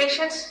seen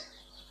patients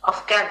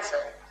of cancer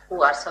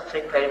who are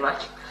suffering very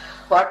much,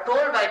 who are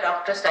told by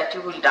doctors that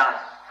you will die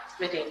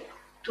within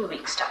 2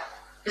 weeks' time.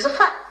 It's a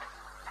fact.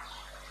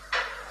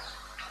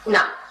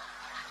 Now,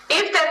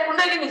 if their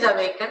kundalini is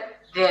awakened,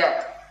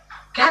 their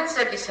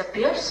cancer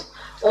disappears,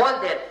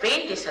 all their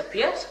pain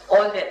disappears,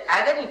 all their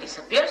agony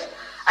disappears,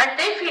 and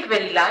they feel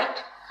very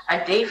light,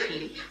 and they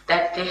feel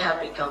that they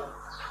have become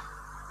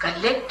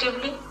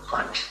collectively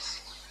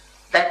conscious,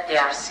 that they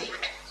are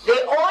saved.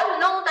 They all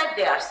know that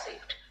they are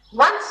saved.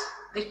 Once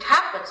it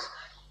happens,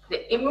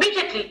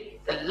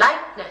 immediately the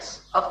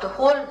lightness of the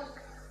whole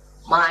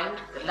mind,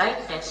 the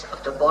lightness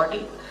of the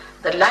body,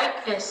 the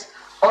lightness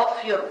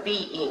of your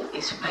being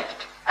is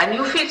felt. And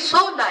you feel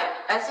so light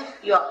as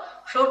if you are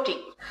floating.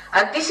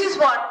 And this is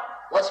what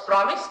was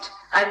promised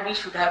and we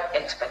should have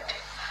expected.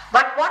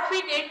 But what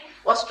we did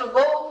was to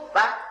go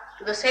back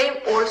to the same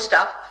old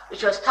stuff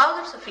which was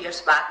thousands of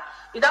years back,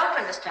 without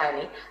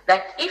understanding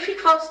that if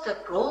it was the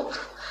growth,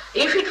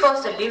 if it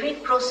was the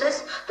living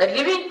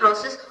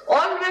process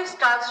always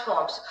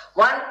transforms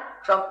one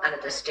from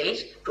another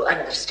stage to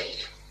another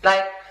stage.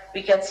 Like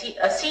we can see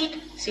a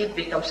seed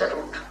becomes a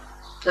root.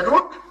 The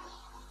root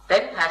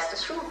then has the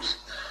shoots,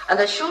 and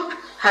the shoot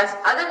has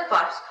other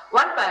parts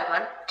one by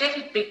one till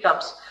it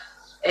becomes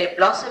a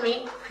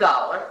blossoming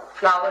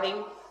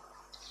flowering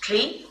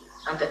tree,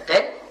 and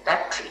then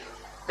that tree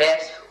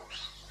bears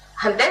fruits.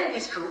 And then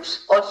these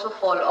fruits also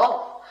fall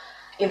off.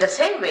 In the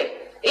same way,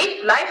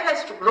 if life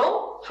has to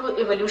grow through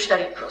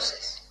evolutionary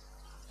process,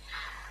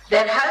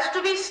 there has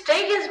to be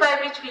stages by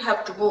which we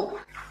have to move.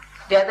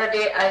 The other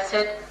day I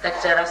said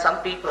that there are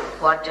some people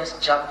who are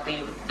just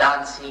jumping,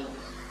 dancing.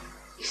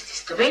 Is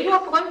this the way you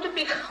are going to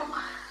become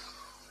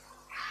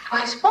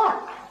twice born?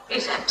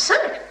 It's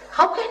absurd.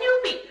 How can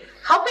you be?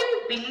 How can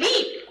you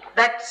believe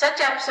that such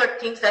absurd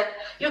things that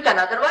you can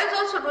otherwise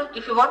also do it?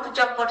 If you want to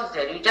jump, what is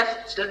there? You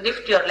just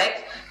lift your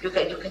legs, you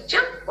can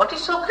jump. What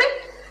is so great?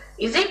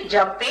 Is it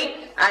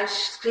jumping and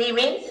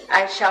screaming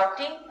and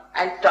shouting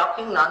and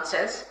talking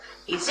nonsense?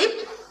 Is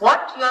it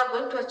what you are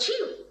going to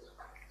achieve?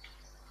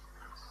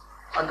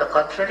 On the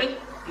contrary,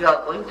 you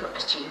are going to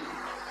achieve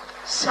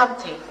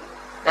something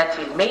that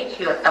will make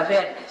your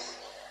awareness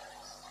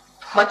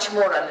much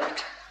more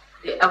alert.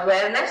 The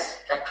awareness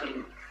that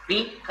will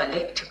be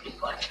collectively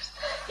conscious.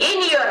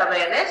 In your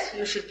awareness,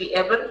 you should be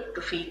able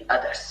to feel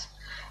others.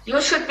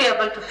 You should be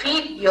able to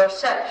feel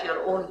yourself,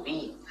 your own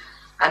being.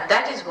 And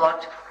that is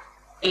what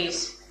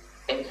is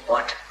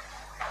important.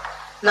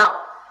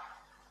 Now,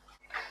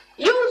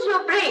 use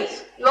your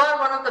brains. You are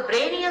one of the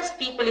brainiest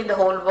people in the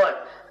whole world.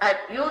 And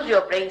use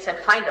your brains and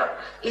find out,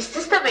 is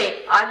this the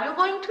way? Are you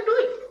going to do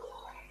it?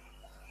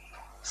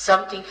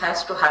 Something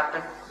has to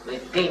happen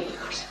within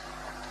yourself.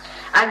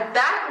 And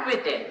that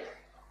within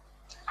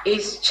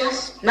is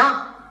just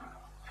now.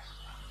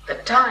 The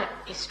time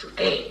is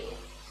today.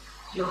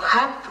 You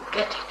have to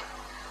get it.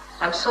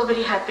 I'm so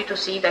very happy to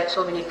see that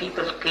so many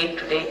people came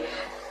today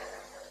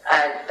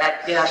and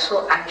that they are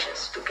so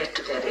anxious to get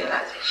to their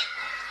realization.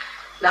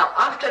 Now,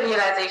 after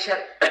realization,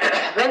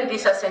 when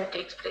this ascent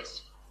takes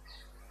place,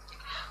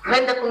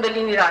 when the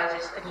Kundalini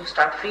rises and you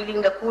start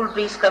feeling the cool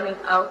breeze coming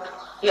out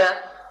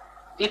here,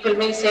 people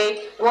may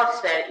say,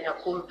 what's there in a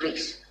cool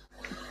breeze?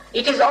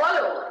 It is all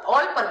over,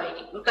 all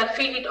pervading. You can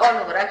feel it all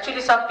over.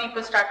 Actually, some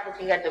people start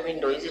looking at the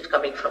window. Is it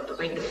coming from the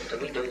window? If the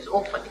window is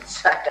open,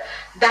 it's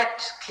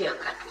that's clear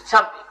cut with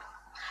some people.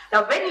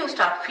 Now, when you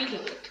start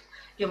feeling it,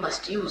 you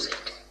must use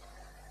it.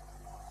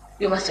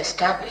 You must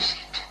establish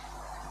it.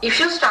 If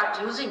you start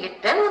using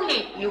it, then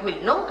only you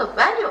will know the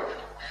value of it.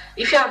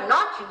 If you have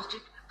not used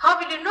it, how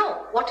will you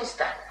know what is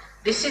that?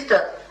 This is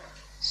the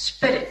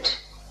spirit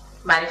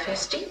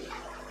manifesting,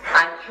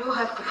 and you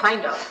have to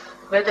find out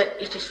whether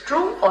it is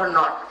true or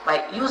not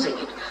by using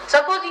it.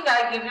 Supposing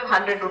I give you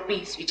 100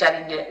 rupees, which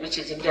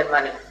is Indian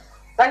money,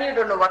 and you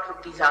don't know what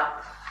rupees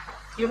are.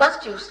 You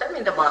must use them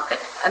in the market,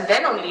 and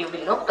then only you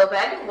will know the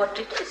value, what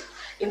it is.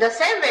 In the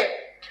same way,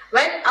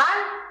 when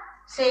I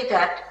say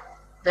that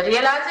the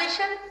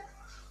realization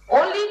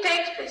only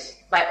takes place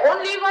by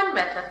only one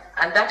method,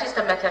 and that is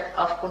the method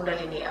of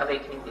Kundalini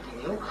awakening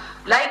within you.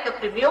 Like a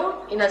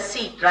premium in a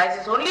seed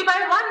rises only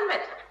by one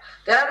method.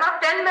 There are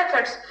not 10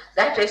 methods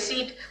that a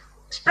seed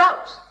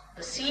sprouts.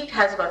 The seed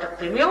has got a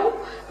premium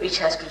which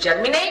has to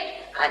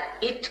germinate, and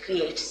it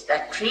creates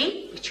that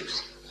tree which you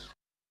see.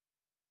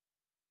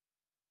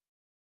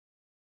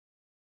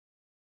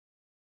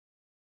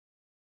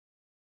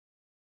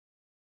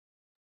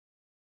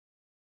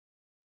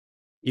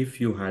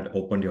 If you had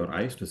opened your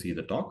eyes to see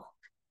the talk,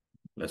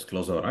 let's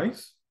close our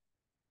eyes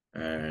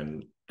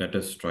and let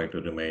us try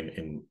to remain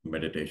in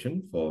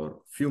meditation for a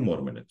few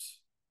more minutes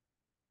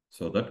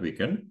so that we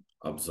can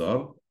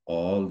absorb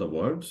all the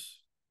words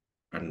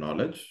and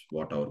knowledge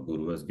what our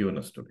Guru has given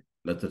us today.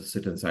 Let us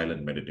sit in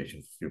silent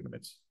meditation for a few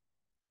minutes.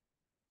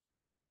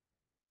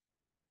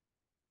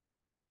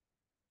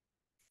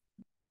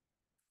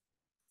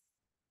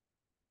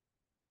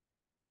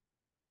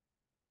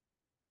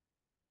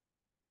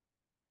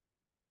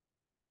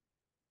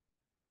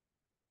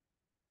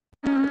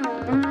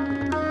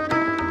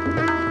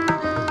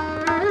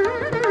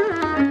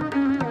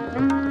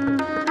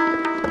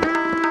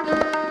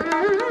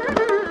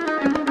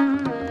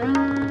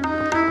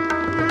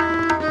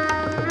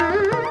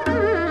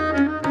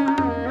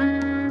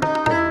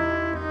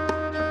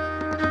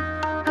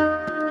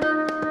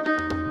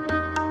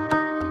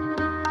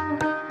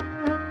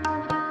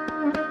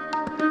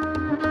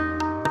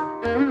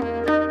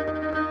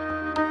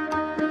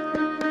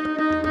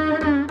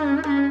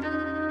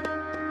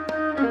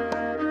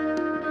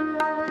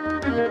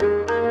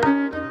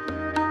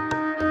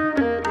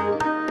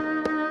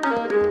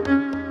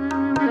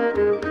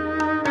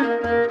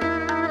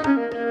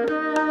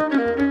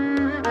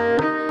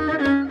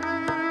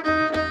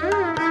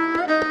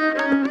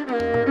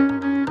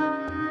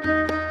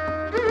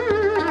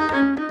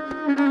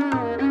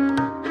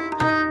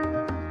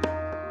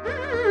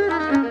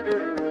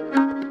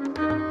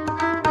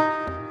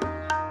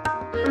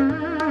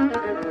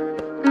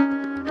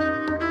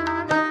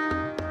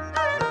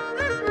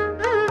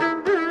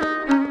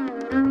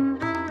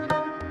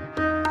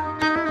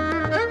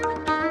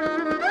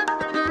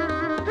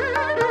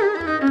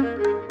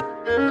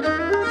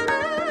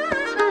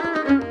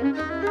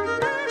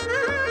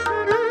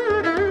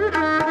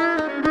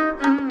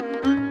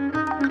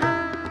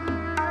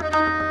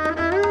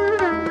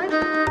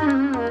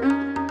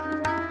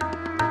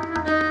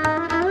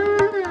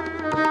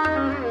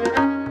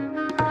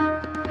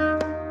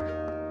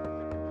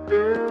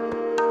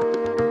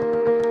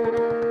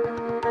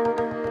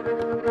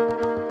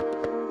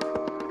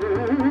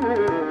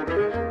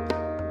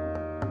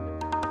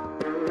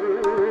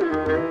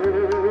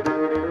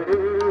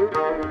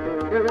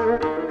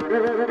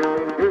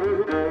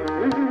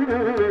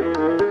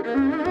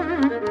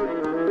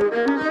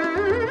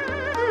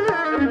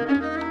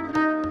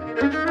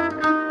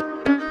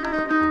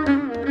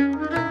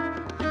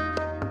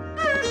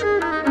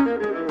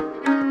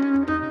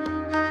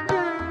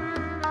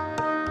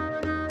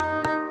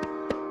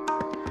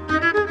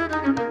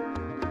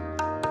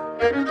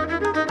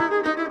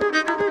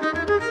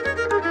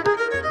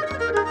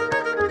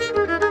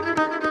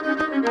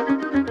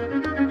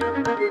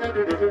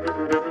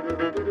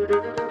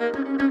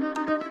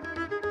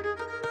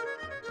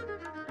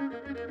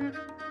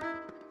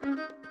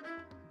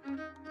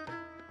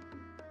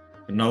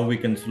 Now we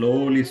can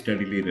slowly,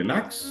 steadily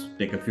relax.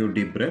 Take a few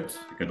deep breaths.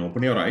 You can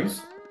open your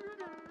eyes.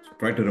 So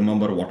try to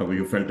remember whatever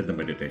you felt in the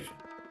meditation.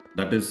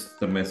 That is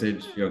the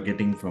message you're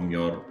getting from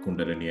your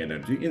Kundalini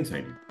energy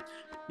inside you.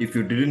 If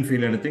you didn't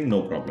feel anything,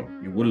 no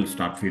problem. You will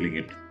start feeling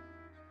it.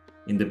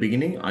 In the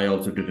beginning, I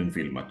also didn't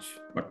feel much,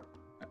 but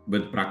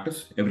with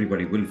practice,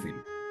 everybody will feel.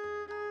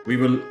 We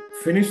will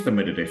finish the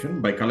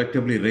meditation by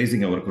collectively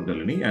raising our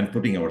Kundalini and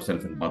putting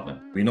ourselves in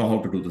Bandhan. We know how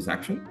to do this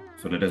action,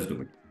 so let us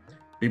do it.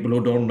 People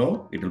who don't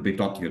know, it will be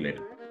taught to you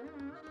later.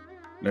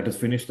 Let us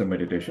finish the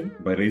meditation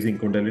by raising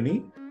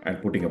Kundalini and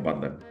putting a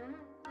Bandhan.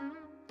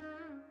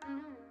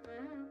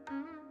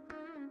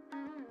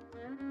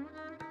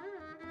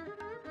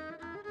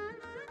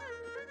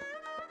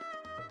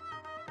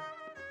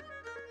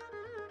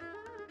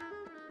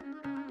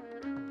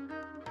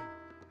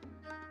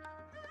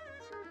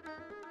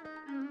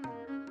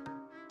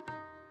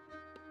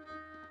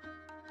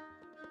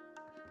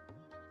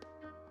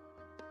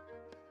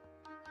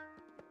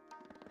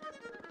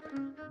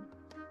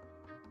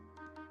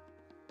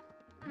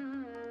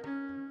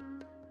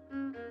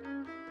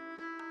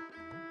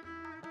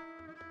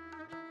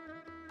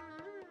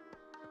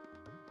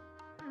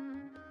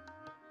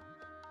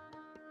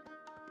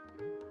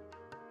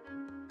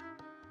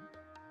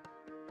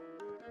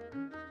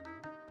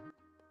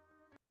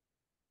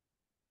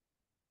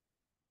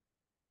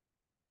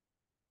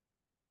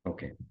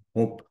 Okay,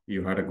 hope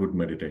you had a good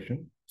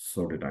meditation.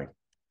 So did I.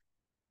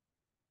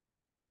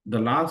 The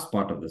last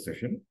part of the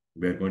session,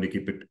 we're going to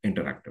keep it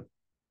interactive.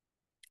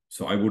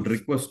 So I would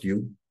request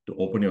you to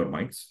open your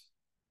mics.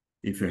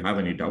 If you have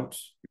any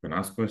doubts, you can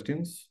ask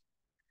questions.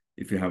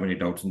 If you have any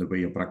doubts in the way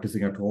you're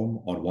practicing at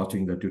home or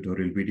watching the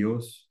tutorial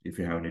videos, if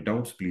you have any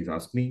doubts, please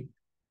ask me.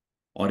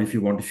 Or if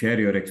you want to share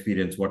your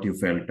experience, what you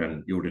felt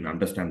and you didn't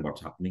understand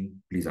what's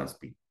happening, please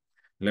ask me.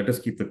 Let us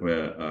keep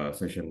the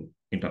session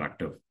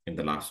interactive in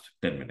the last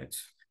 10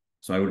 minutes.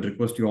 So I would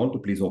request you all to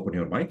please open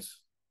your mics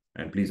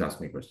and please ask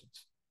me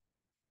questions.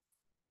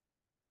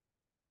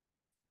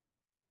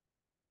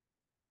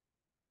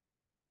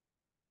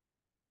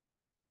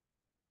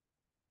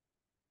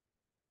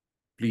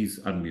 Please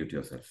unmute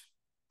yourself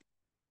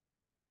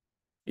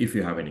if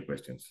you have any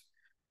questions.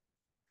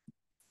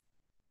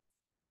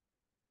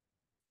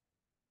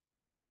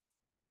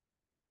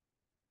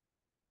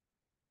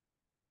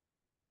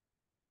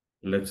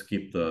 Let's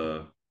keep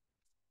the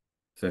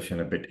session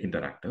a bit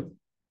interactive.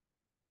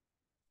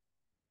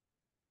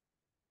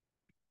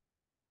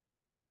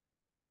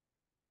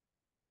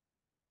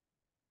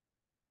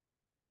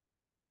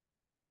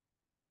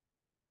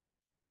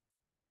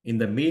 In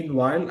the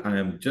meanwhile, I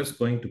am just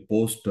going to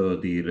post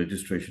the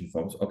registration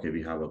forms. Okay,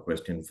 we have a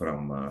question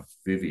from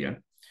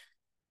Vivian.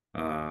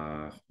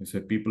 He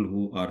said people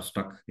who are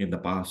stuck in the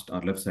past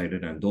are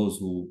left-sided and those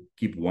who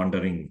keep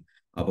wondering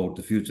about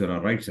the future are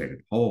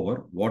right-sided.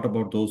 However, what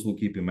about those who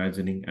keep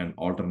imagining an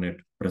alternate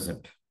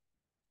present?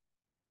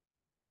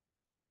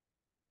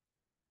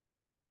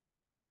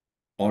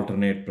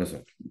 Alternate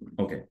present.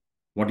 Okay.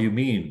 What do you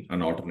mean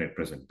an alternate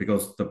present?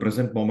 Because the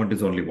present moment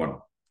is only one.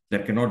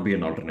 There cannot be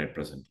an alternate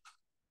present.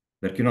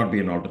 There cannot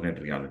be an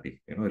alternate reality.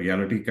 You know,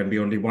 reality can be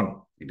only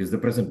one. It is the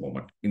present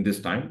moment. In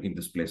this time, in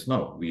this place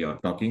now, we are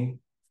talking,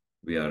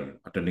 we are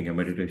attending a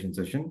meditation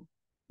session.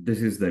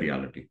 This is the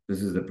reality.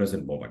 This is the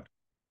present moment.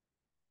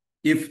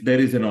 If there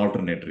is an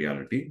alternate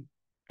reality,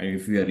 and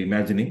if we are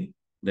imagining,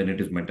 then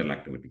it is mental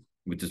activity,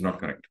 which is not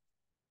correct.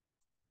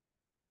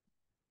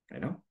 You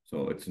know,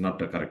 so it's not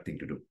a correct thing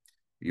to do.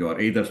 You are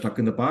either stuck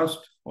in the past,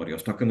 or you're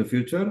stuck in the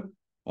future,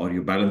 or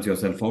you balance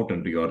yourself out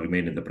and you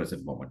remain in the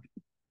present moment.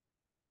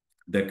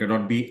 There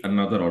cannot be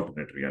another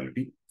alternate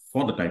reality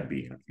for the time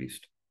being, at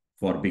least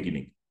for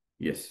beginning.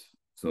 Yes.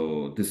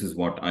 So this is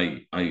what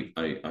I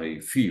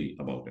feel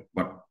about it.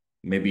 But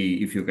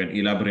maybe if you can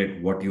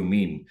elaborate what you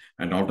mean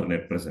an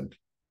alternate present,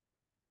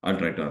 I'll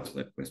try to answer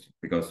that question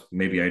because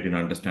maybe I didn't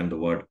understand the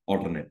word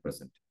alternate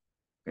present.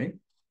 Okay.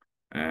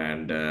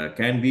 And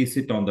can we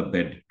sit on the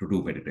bed to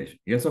do meditation?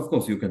 Yes, of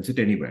course, you can sit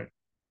anywhere.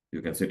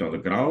 You can sit on the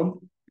ground,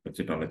 you can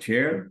sit on a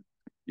chair,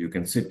 you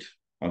can sit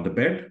on the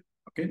bed.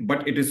 Okay,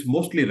 but it is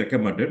mostly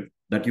recommended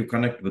that you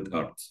connect with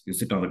earth. You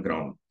sit on the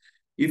ground.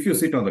 If you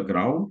sit on the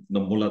ground,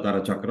 the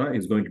Muladhara chakra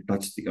is going to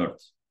touch the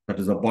earth. That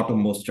is the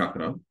bottommost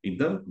chakra in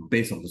the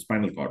base of the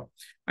spinal cord.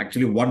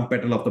 Actually, one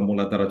petal of the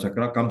Muladhara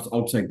chakra comes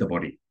outside the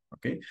body.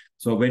 Okay,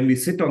 so when we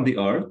sit on the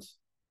earth,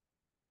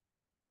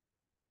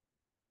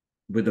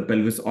 with the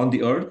pelvis on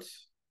the earth,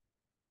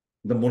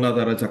 the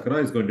Muladhara chakra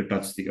is going to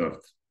touch the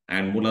earth.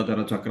 And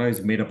Muladhara chakra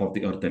is made up of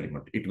the earth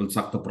element. It will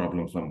suck the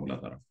problems from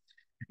Muladhara.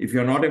 If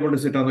you're not able to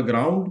sit on the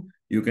ground,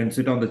 you can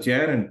sit on the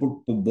chair and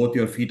put both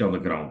your feet on the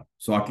ground.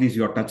 So at least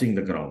you're touching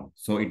the ground.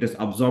 So it is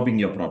absorbing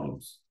your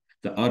problems.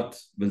 The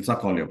earth will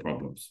suck all your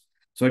problems.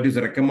 So it is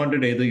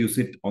recommended either you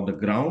sit on the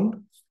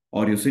ground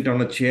or you sit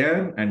on a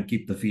chair and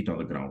keep the feet on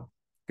the ground.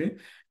 Okay,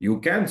 you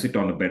can sit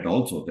on a bed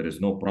also. There is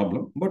no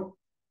problem, but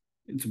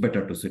it's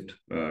better to sit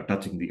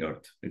touching the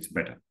earth. It's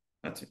better.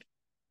 That's it.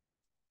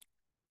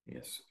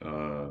 Yes.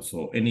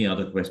 So any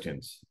other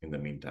questions in the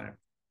meantime?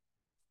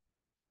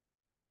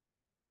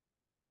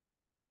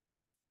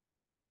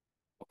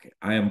 Okay.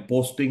 I am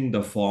posting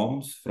the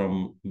forms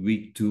from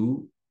week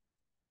 2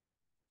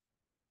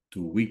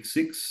 to week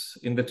 6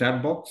 in the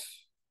chat box.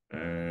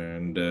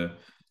 And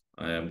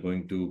I am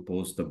going to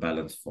post the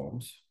balance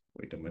forms.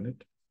 Wait a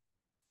minute.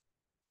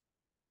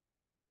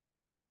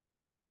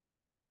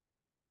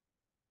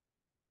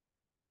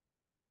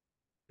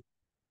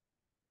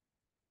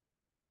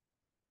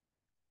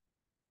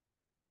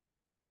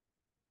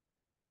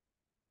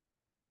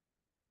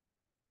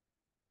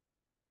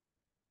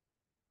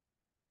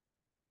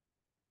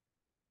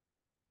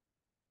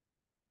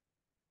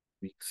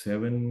 Week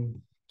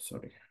 7,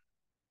 sorry.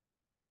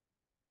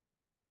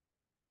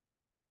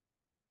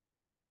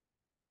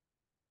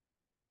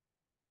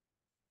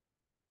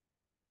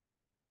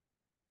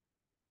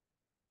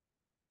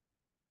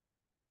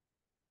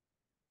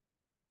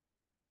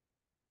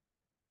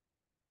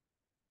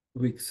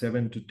 Week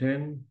 7 to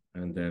 10,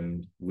 and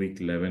then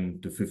week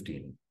 11 to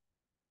 15.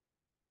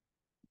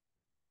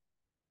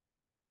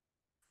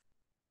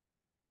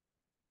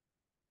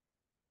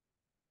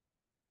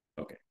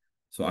 Okay.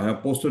 So I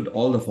have posted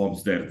all the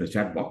forms there in the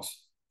chat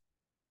box.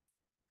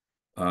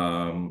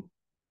 So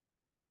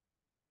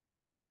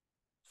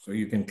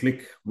you can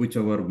click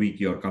whichever week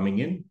you're coming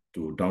in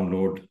to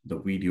download the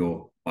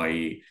video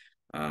by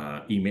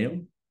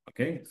email.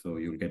 Okay, so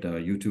you'll get a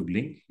YouTube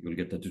link. You'll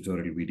get the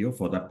tutorial video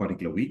for that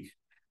particular week.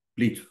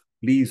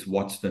 Please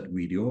watch that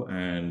video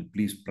and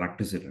please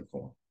practice it at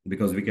home,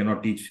 because we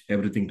cannot teach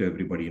everything to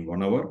everybody in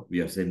 1 hour. We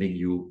are sending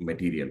you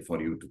material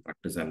for you to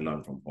practice and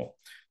learn from home.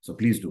 So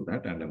please do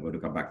that. And I'm going to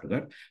come back to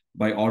that.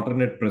 By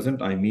alternate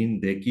present, I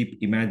mean they keep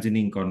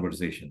imagining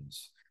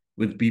conversations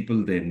with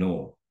people they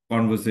know,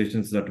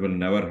 conversations that will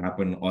never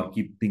happen, or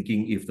keep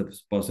thinking if the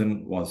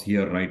person was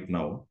here right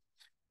now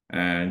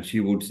and she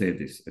would say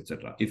this,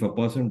 etc. If a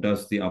person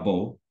does the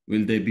above,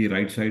 will they be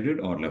right-sided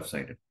or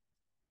left-sided?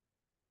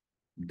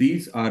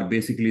 These are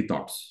basically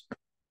thoughts.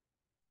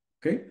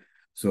 Okay,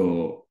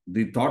 so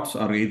the thoughts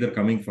are either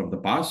coming from the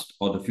past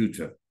or the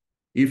future.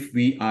 If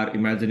we are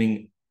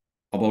imagining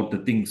about the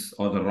things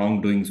or the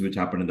wrongdoings which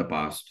happened in the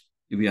past,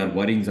 if we are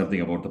worrying something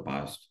about the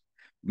past,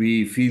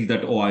 we feel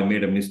that, oh, I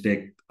made a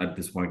mistake at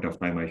this point of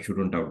time. I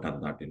shouldn't have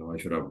done that. I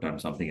should have done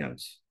something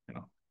else.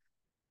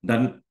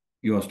 Then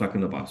you are stuck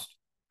in the past.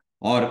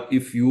 Or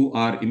if you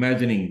are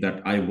imagining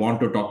that I want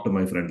to talk to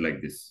my friend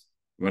like this,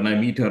 when I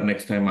meet her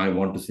next time, I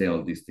want to say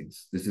all these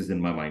things. This is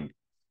in my mind.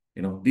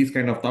 These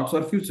kind of thoughts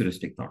are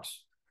futuristic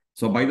thoughts.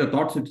 So by the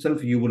thoughts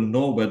itself, you will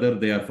know whether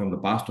they are from the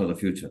past or the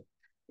future.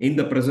 In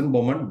the present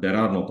moment, there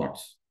are no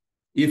thoughts.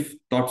 If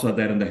thoughts are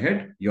there in the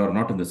head, you are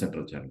not in the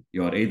central channel.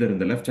 You are either in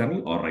the left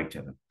channel or right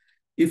channel.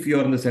 If you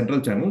are in the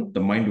central channel, the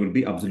mind will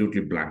be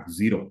absolutely blank,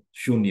 zero,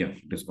 shunya,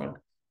 it is called.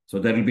 So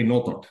there will be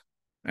no thought.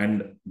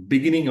 And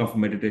beginning of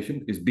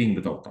meditation is being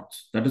without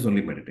thoughts. That is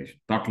only meditation,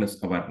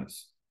 thoughtless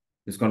awareness.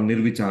 It's called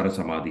nirvichara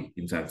samadhi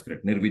in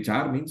Sanskrit.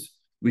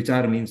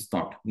 Vichar means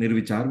thought.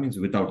 Nirvichar means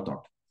without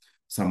thought.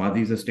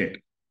 Samadhi is a state.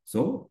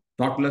 So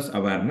thoughtless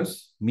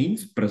awareness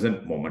means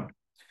present moment.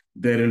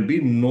 There will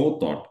be no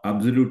thought,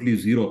 absolutely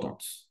zero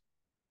thoughts.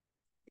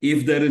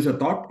 If there is a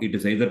thought, it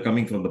is either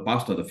coming from the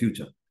past or the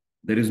future.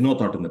 There is no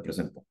thought in the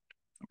present moment.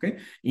 Okay.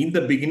 In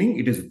the beginning,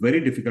 it is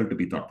very difficult to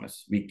be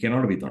thoughtless. We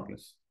cannot be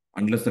thoughtless.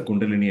 Unless the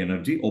Kundalini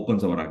energy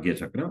opens our Agya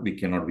Chakra, we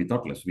cannot be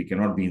thoughtless. We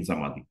cannot be in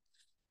Samadhi.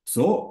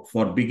 So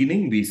for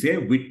beginning, we say,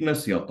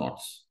 witness your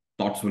thoughts.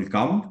 Thoughts will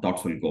come,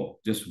 thoughts will go.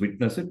 Just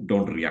witness it.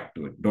 Don't react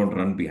to it. Don't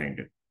run behind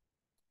it.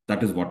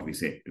 That is what we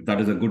say.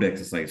 That is a good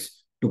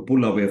exercise to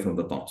pull away from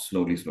the thoughts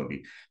slowly.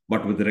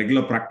 But with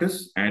regular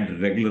practice and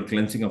regular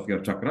cleansing of your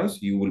chakras,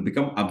 you will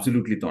become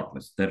absolutely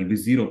thoughtless. There will be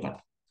zero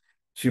thought.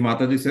 Shri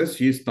Mataji says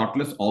she is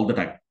thoughtless all the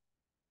time,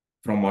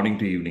 from morning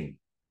to evening,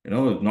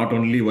 not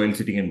only while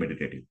sitting and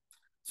meditating.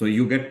 So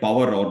you get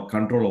power or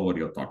control over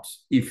your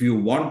thoughts. If you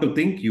want to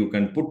think, you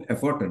can put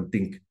effort and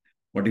think.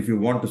 But if you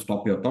want to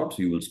stop your thoughts,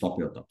 you will stop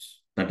your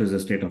thoughts. That is a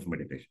state of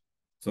meditation.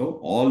 So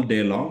all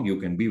day long, you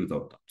can be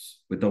without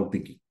thoughts, without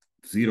thinking,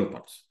 zero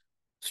thoughts.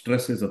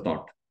 Stress is a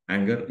thought.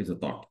 Anger is a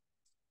thought.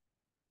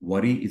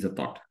 Worry is a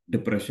thought.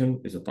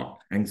 Depression is a thought.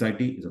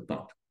 Anxiety is a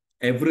thought.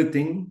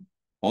 Everything,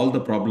 all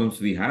the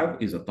problems we have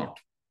is a thought.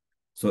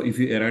 So if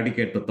you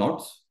eradicate the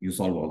thoughts, you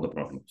solve all the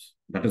problems.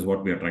 That is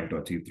what we are trying to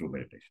achieve through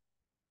meditation.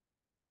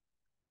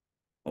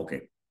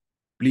 Okay.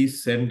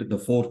 Please send the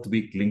 4th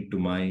week link to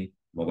my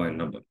mobile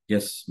number.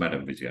 Yes,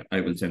 Madam Vijaya,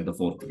 I will send the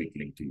 4th week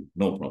link to you.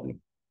 No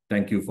problem.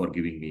 Thank you for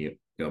giving me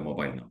your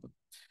mobile number.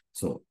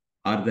 So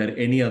are there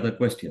any other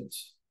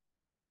questions?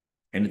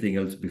 Anything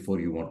else before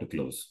you want to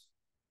close?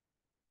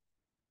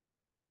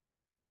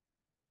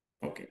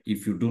 Okay.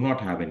 If you do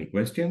not have any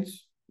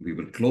questions, we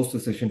will close the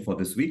session for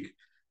this week.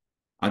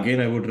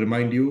 Again, I would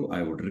remind you,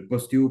 I would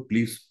request you,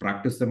 please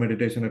practice the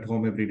meditation at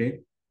home every day.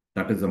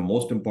 That is the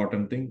most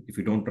important thing. If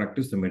you don't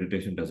practice, the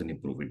meditation doesn't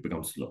improve. It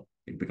becomes slow.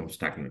 It becomes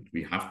stagnant.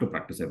 We have to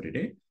practice every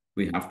day.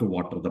 We have to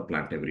water the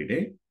plant every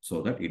day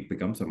so that it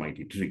becomes a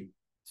mighty tree.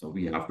 So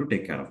we have to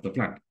take care of the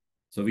plant.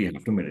 So we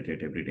have to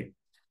meditate every day.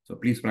 So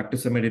please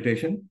practice the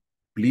meditation.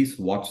 Please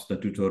watch the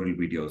tutorial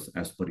videos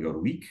as per your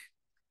week.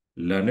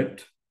 Learn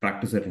it,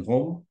 practice at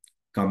home,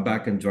 come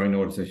back and join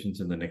our sessions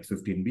in the next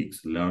 15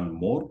 weeks. Learn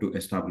more to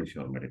establish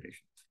your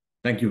meditation.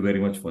 Thank you very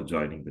much for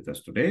joining with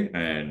us today,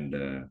 and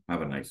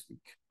have a nice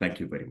week. Thank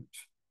you very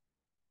much.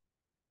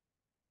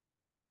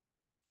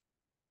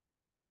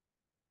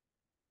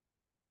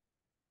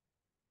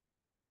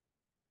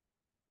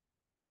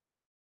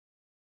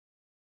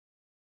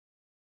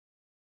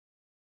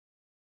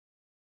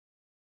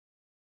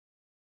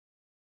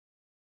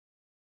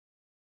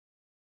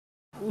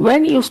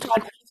 When you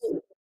start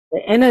feeling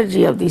the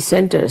energy of these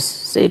centers,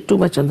 say too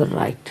much on the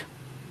right,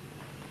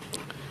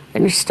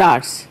 and it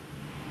starts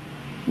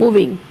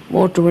moving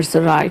more towards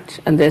the right,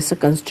 and there's a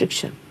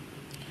constriction,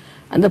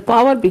 and the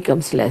power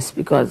becomes less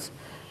because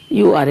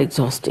you are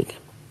exhausting,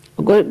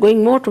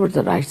 going more towards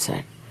the right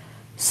side.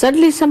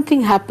 Suddenly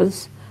something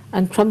happens,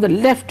 and from the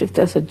left, if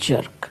there's a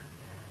jerk,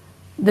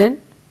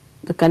 then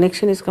the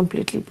connection is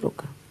completely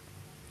broken.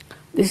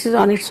 This is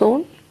on its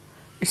own.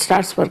 It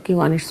starts working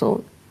on its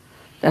own.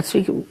 That's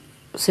we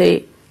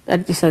say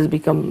that this has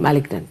become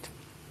malignant.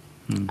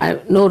 I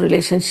have no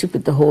relationship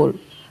with the whole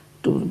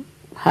to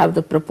have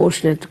the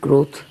proportionate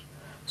growth.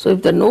 So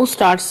if the nose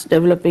starts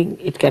developing,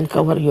 it can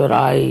cover your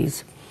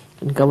eyes,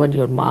 can cover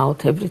your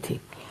mouth,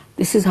 everything.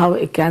 This is how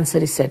a cancer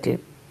is set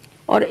in.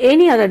 Or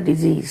any other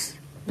disease.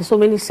 So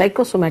many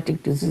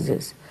psychosomatic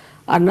diseases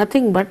are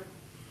nothing but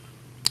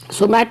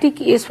somatic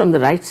is from the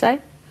right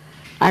side,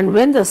 and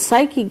when the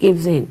psyche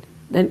gives in,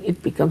 then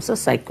it becomes a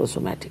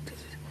psychosomatic disease.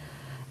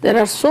 There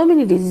are so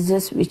many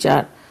diseases which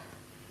are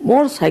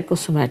more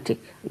psychosomatic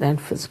than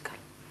physical.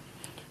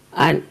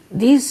 And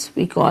these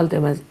we call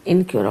them as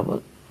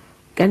incurable,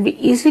 can be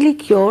easily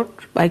cured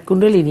by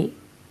Kundalini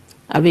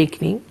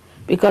awakening,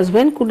 because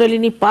when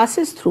Kundalini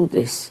passes through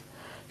this,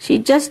 she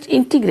just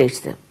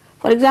integrates them.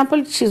 For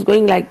example, she's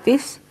going like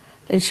this,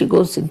 then she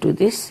goes into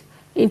this,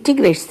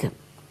 integrates them.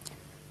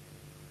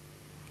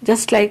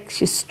 Just like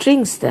she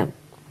strings them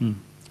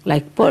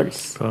like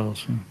pearls.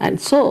 And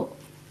so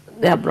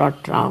they are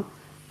brought down.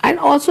 And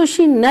also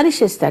she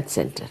nourishes that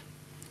center.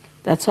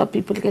 That's how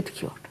people get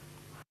cured.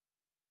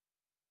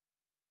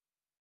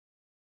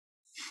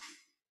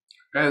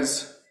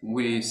 As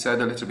we said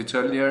a little bit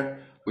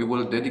earlier, we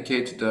will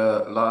dedicate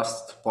the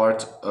last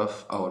part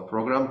of our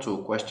program to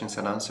questions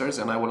and answers,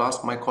 and I will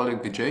ask my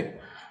colleague Vijay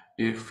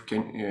if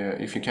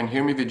you can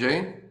hear me,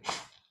 Vijay.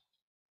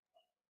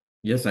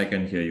 Yes, I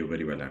can hear you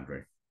very well,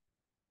 Andre.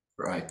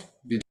 Right.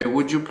 Vijay,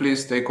 would you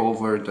please take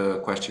over the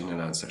question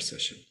and answer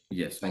session?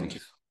 Yes, Thank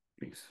you.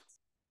 Please.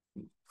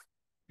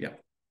 Yeah.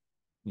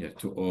 Yes.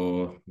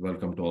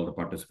 Welcome to all the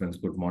participants.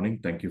 Good morning.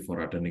 Thank you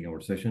for attending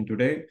our session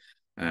today.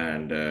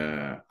 And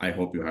I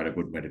hope you had a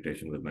good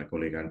meditation with my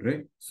colleague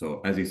Andre.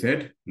 So as he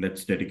said,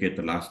 let's dedicate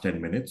the last 10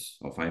 minutes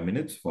or 5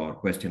 minutes for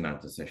question and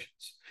answer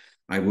sessions.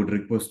 I would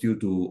request you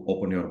to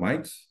open your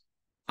mics,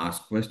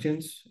 ask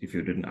questions if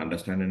you didn't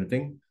understand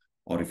anything,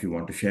 or if you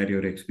want to share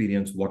your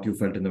experience, what you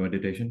felt in the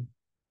meditation,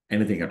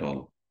 anything at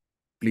all.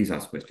 Please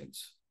ask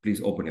questions.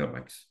 Please open your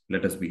mics.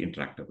 Let us be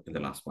interactive in the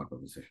last part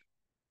of the session.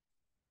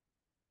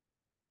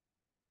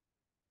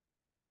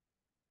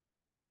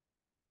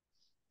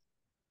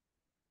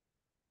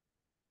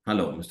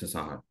 Hello, Mr.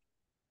 Sahaja.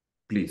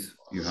 Please,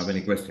 you have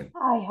any question?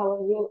 Hi, how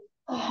are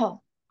you?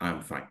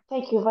 I'm fine.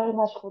 Thank you very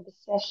much for the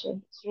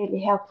session. It's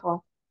really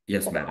helpful.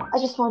 Yes, But madam. I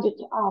just wanted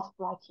to ask,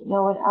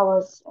 when I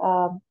was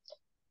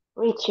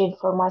reaching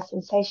for my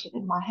sensation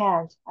in my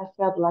hands, I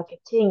felt like a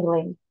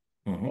tingling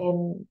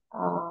in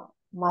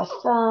my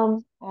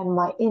thumb and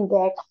my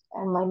index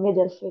and my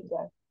middle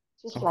finger,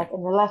 just like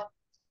on the left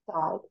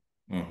side.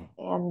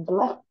 And the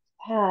left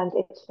hand,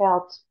 it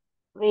felt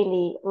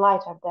really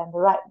lighter than the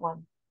right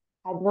one.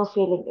 I had no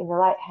feeling in the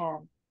right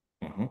hand.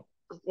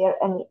 Is there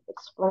any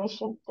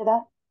explanation to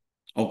that?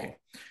 Okay.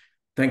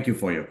 Thank you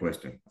for your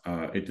question.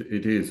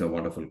 It is a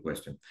wonderful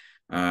question.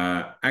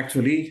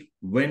 Actually,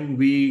 when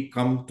we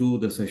come to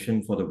the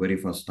session for the very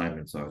first time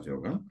in Sahaja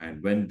Yoga,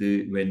 and when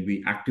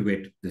we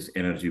activate this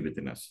energy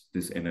within us,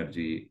 this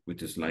energy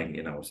which is lying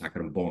in our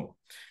sacrum bone,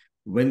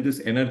 when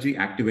this energy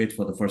activates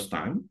for the first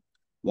time,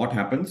 what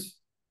happens?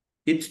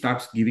 It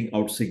starts giving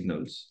out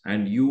signals,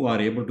 and you are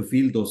able to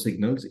feel those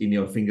signals in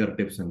your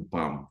fingertips and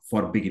palm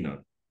for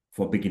beginning,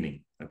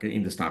 okay,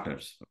 in the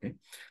starters, okay.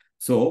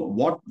 So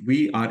what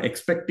we are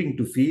expecting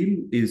to feel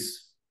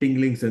is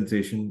tingling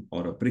sensation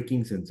or a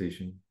pricking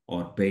sensation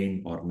or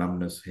pain or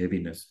numbness,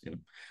 heaviness,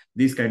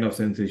 these kind of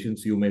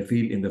sensations you may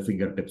feel in the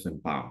fingertips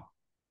and palm,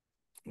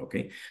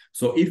 okay.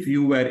 So if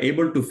you were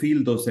able to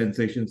feel those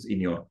sensations in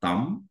your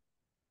thumb,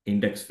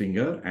 index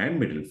finger and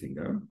middle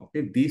finger,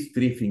 okay, these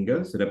three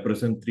fingers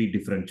represent three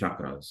different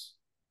chakras.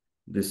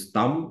 This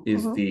thumb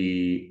is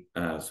the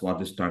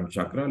Swadhisthana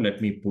chakra.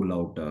 Let me pull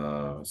out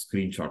a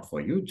screenshot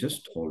for you.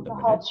 Just hold a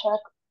minute. Heart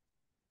chakra.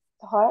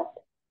 The heart?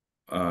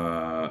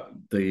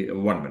 the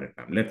 1 minute,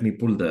 ma'am. Let me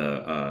pull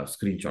the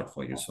screenshot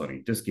for you.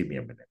 Sorry, just give me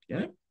a minute.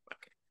 Yeah.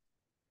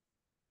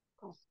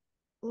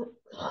 Okay.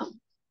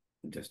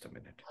 Just a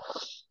minute.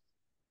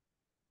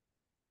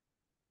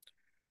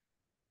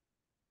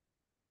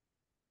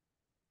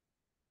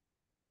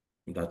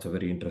 That's a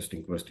very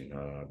interesting question.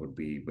 I would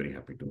be very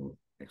happy to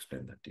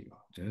explain that to you.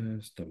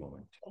 Just a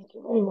moment. Thank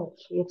you very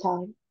much for your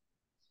time.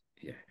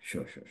 Yeah,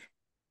 sure.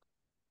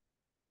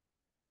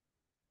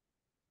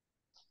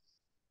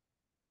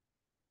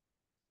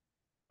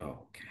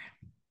 Okay.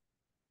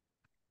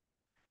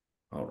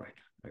 All right.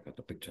 I got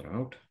the picture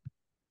out.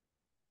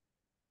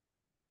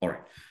 All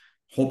right.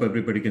 Hope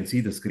everybody can see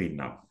the screen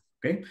now.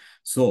 Okay.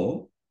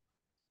 So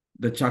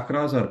the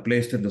chakras are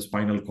placed in the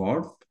spinal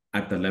cord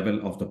at the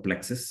level of the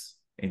plexus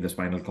in the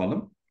spinal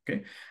column.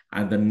 Okay.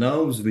 And the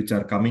nerves which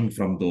are coming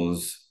from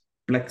those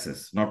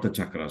plexus, not the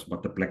chakras,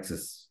 but the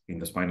plexus in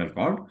the spinal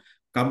cord,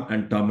 come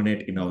and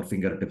terminate in our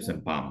fingertips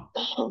and palm.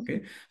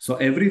 Okay. So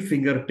every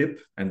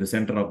fingertip and the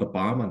center of the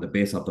palm and the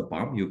base of the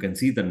palm, you can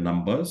see the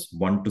numbers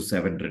 1 to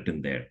 7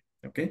 written there.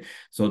 Okay.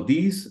 So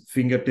these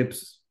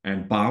fingertips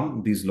and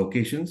palm, these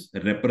locations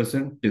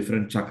represent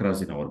different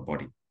chakras in our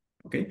body.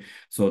 Okay.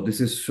 So this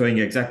is showing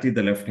exactly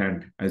the left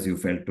hand as you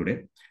felt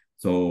today.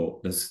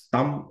 So the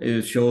thumb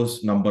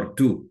shows number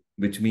 2,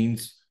 which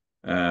means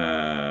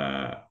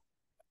the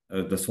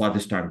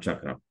Swadhisthana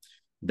chakra.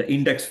 The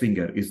index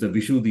finger is the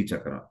Vishuddhi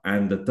chakra.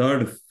 And the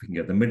third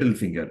finger, the middle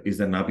finger, is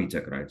the Nabhi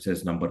chakra. It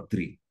says number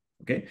 3.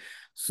 Okay.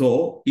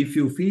 So if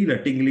you feel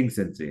a tingling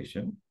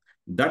sensation,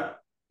 that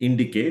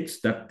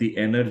indicates that the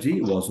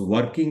energy was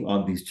working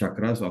on these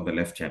chakras on the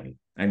left channel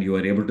and you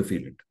are able to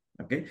feel it.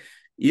 Okay.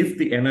 If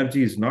the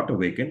energy is not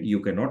awakened, you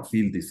cannot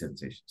feel these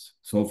sensations.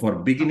 So for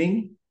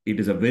beginning, it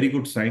is a very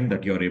good sign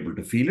that you are able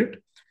to feel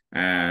it.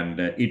 And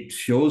it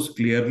shows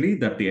clearly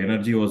that the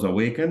energy was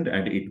awakened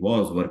and it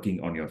was working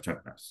on your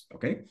chakras.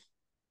 Okay.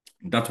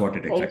 That's what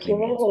it exactly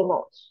means. Thank you very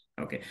much.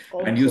 Okay.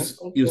 And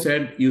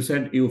you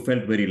said you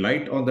felt very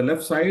light on the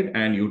left side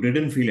and you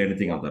didn't feel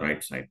anything on the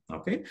right side.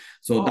 Okay.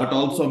 So that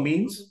also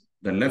means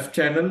the left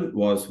channel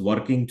was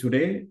working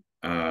today.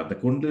 The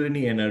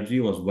Kundalini energy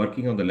was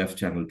working on the left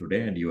channel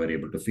today and you were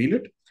able to feel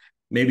it.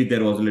 Maybe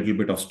there was a little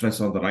bit of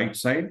stress on the right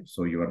side,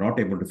 so you are not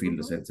able to feel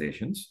the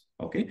sensations.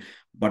 Okay.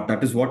 But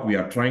that is what we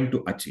are trying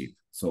to achieve.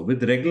 So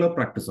with regular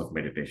practice of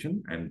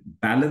meditation and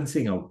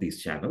balancing out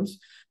these channels,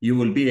 you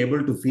will be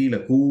able to feel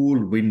a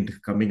cool wind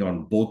coming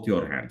on both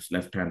your hands,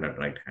 left hand and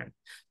right hand.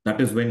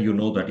 That is when you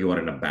know that you are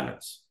in a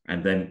balance.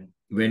 And then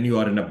when you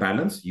are in a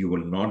balance, you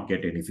will not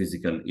get any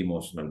physical,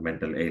 emotional,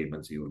 mental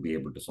ailments. You will be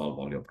able to solve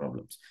all your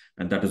problems.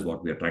 And that is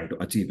what we are trying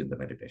to achieve in the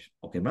meditation.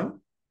 Okay, ma'am?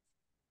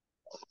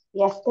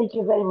 Yes, thank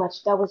you very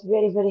much. That was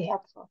very, very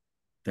helpful.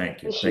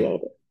 Thank you.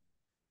 Appreciate it.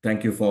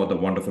 Thank you for the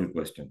wonderful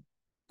question.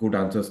 Good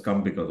answers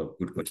come because of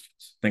good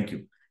questions. Thank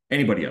you.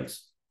 Anybody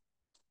else?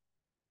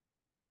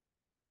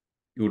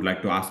 You would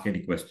like to ask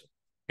any question,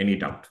 any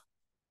doubt,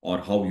 or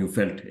how you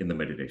felt in the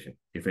meditation?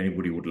 If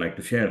anybody would like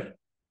to share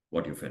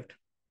what you felt,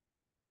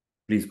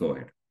 please go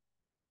ahead.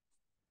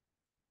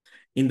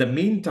 In the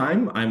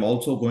meantime, I'm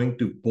also going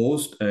to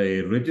post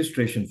a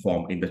registration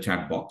form in the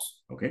chat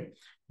box. Okay.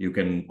 You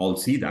can all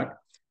see that.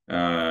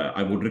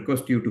 I would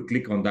request you to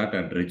click on that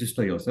and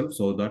register yourself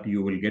so that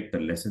you will get the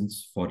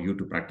lessons for you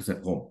to practice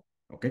at home.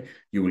 Okay.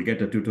 You will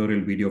get a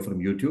tutorial video from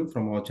YouTube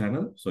from our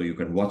channel. So you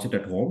can watch it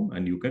at home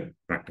and you can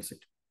practice it.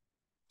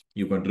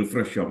 You can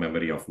refresh your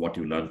memory of what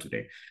you learned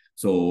today.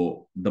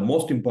 So the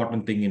most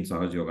important thing in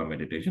Sahaja Yoga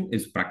meditation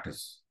is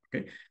practice.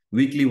 Okay.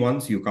 Weekly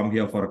once you come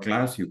here for a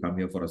class, you come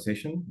here for a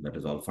session, that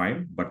is all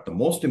fine. But the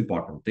most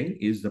important thing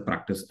is the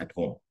practice at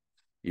home.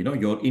 You know,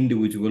 your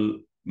individual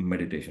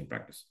meditation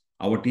practice.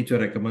 Our teacher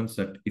recommends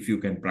that if you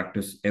can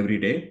practice every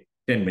day,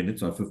 10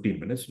 minutes or 15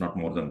 minutes, not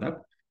more than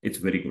that, it's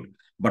very good.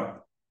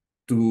 But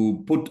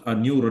to put a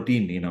new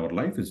routine in our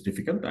life is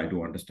difficult. I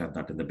do understand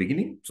that in the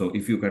beginning. So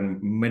if you can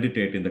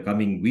meditate in the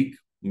coming week,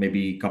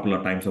 maybe a couple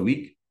of times a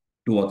week,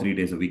 2 or 3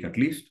 days a week at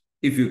least.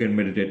 If you can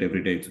meditate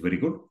every day, it's very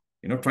good.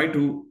 You know, try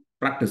to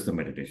practice the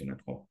meditation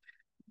at home.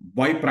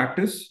 By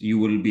practice, you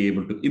will be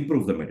able to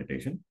improve the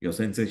meditation. Your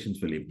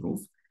sensations will improve.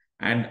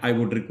 And I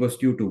would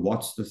request you to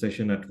watch the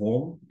session at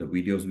home, the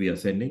videos we are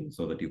sending,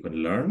 so that you can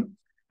learn.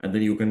 And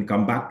then you can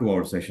come back to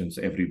our sessions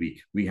every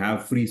week. We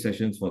have free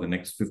sessions for the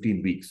next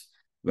 15 weeks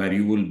where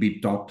you will be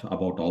taught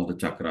about all the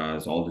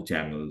chakras, all the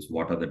channels,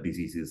 what are the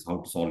diseases, how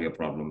to solve your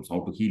problems,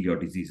 how to heal your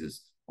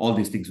diseases. All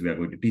these things we are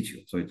going to teach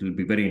you. So it will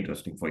be very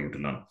interesting for you to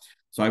learn.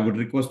 So I would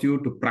request you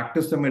to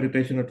practice the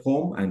meditation at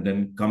home and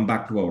then come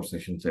back to our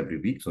sessions every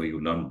week so you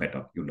learn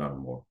better, you learn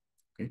more.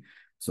 Okay.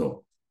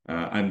 So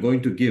I'm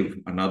going to give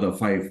another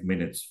 5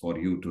 minutes for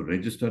you to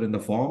register in the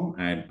form,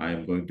 and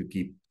I'm going to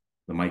keep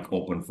the mic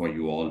open for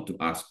you all to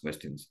ask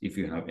questions. If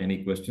you have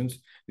any questions,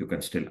 you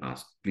can still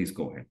ask. Please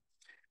go ahead.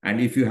 And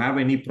if you have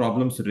any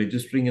problems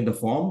registering in the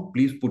form,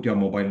 please put your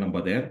mobile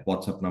number there,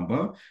 WhatsApp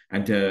number,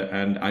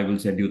 and I will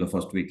send you the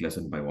first week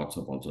lesson by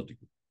WhatsApp also to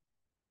you.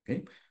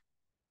 Okay,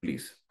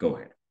 please go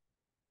ahead.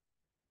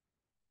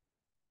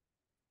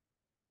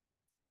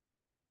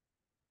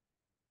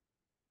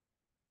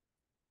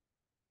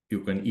 You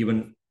can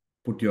even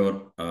put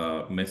your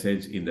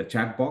message in the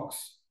chat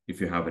box if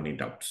you have any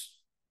doubts.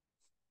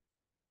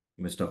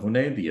 Mr.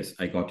 Hunaid, yes,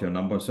 I got your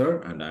number,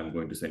 sir, and I'm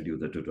going to send you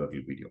the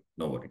tutorial video.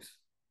 No worries.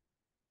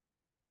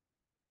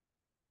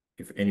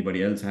 If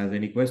anybody else has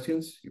any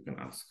questions, you can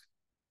ask.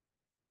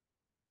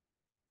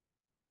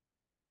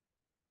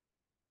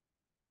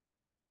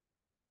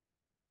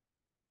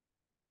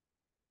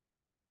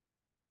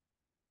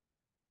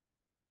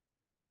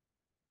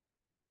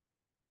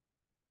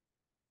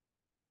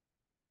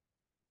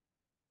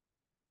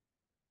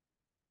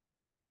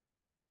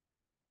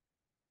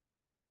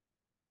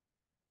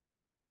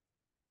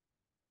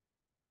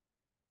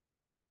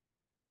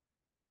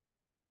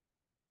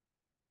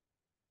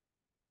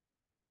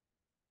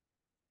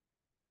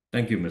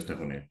 Thank you, Mr.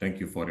 Hunaid.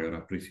 Thank you for your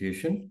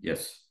appreciation.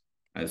 Yes,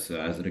 as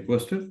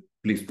requested,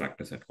 please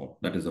practice at home.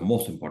 That is the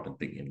most important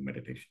thing in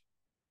meditation,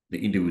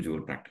 the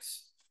individual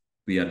practice.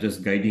 We are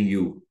just guiding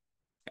you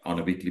on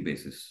a weekly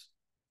basis.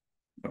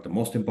 But the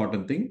most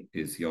important thing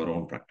is your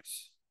own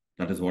practice.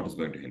 That is what is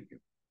going to help you.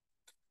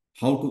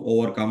 How to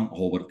overcome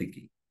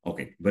overthinking.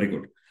 Okay, very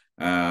good.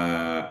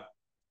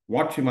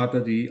 What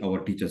Shimataji, our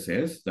teacher,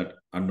 says that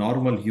a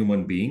normal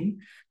human being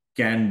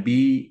cannot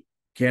be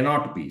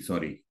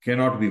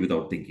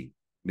without thinking.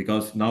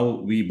 Because now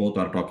we both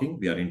are talking,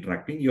 we are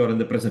interacting, you are in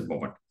the present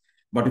moment.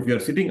 But if you are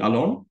sitting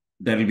alone,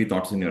 there will be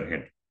thoughts in your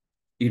head.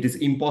 It is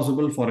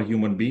impossible for a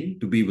human being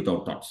to be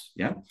without thoughts.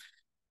 Yeah.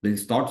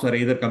 These thoughts are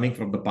either coming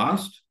from the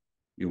past,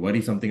 you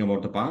worry something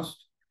about the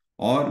past,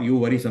 or you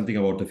worry something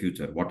about the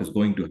future, what is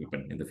going to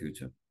happen in the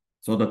future.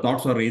 So the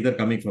thoughts are either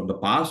coming from the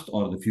past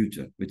or the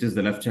future, which is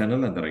the left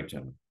channel and the right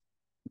channel.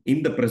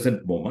 In the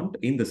present moment,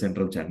 in the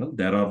central channel,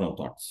 there are no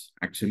thoughts.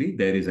 Actually,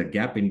 there is a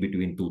gap in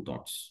between two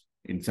thoughts.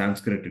 In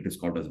Sanskrit, it is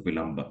called as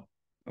vilamba.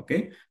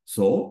 Okay.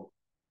 So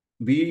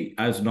we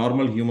as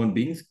normal human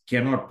beings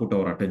cannot put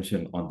our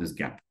attention on this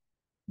gap.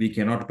 We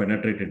cannot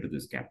penetrate into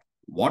this gap.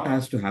 What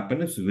has to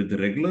happen is with the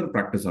regular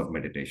practice of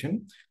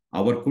meditation,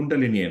 our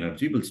Kundalini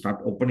energy will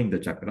start opening the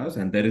chakras,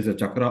 and there is a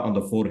chakra on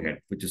the forehead,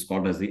 which is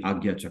called as the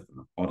Agya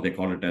chakra, or they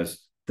call it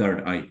as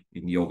third eye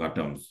in yoga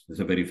terms. It's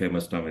a very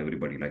famous term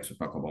everybody likes to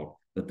talk about,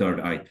 the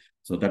third eye.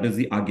 So that is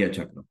the Agya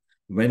chakra.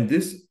 When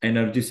this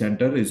energy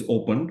center is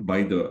opened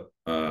by the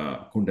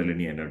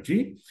Kundalini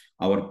energy,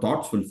 our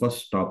thoughts will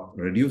first stop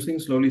reducing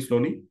slowly.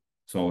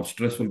 So our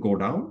stress will go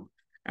down.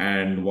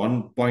 And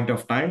one point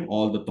of time,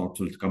 all the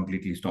thoughts will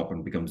completely stop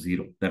and become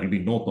zero. There will be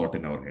no thought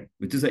in our head,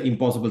 which is an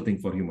impossible thing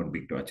for human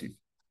being to achieve.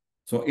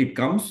 So it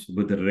comes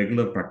with the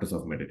regular practice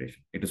of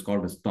meditation. It is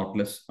called as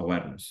thoughtless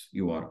awareness.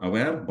 You are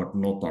aware, but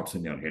no thoughts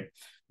in your head.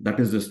 That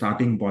is the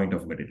starting point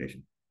of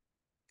meditation.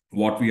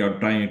 What we are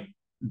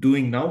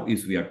doing now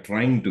is we are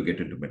trying to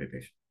get into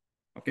meditation.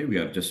 Okay, we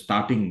are just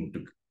starting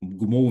to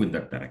move in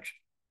that direction.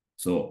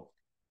 So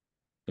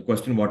the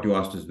question what you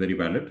asked is very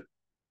valid.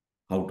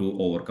 How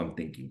to overcome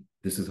thinking.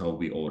 This is how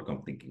we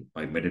overcome thinking,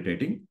 by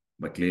meditating,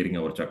 by clearing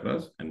our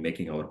chakras and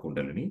making our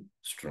Kundalini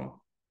strong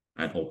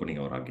and opening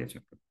our Agya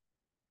chakra.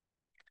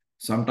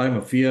 Sometimes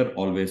a fear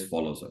always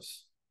follows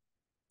us.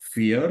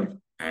 Fear,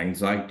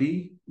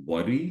 anxiety,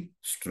 worry,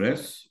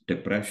 stress,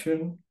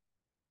 depression,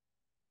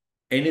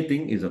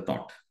 anything is a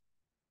thought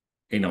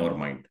in our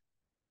mind.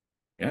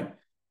 Yeah.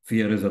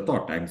 Fear is a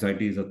thought,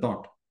 anxiety is a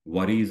thought,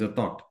 worry is a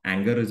thought,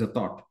 anger is a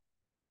thought,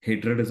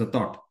 hatred is a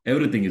thought,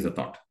 everything is a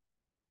thought.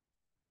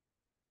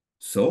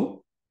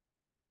 So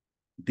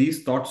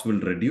these thoughts will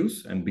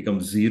reduce and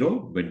become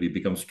zero when we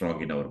become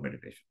strong in our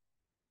meditation.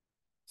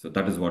 So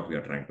that is what we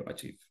are trying to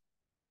achieve,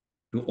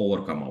 to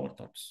overcome our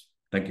thoughts.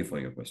 Thank you for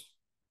your question.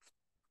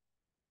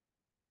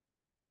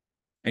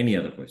 Any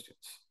other questions?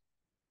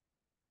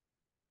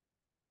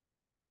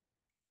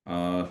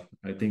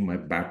 I think my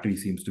battery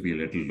seems to be a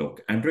little low.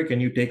 Andre,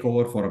 can you take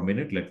over for a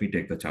minute? Let me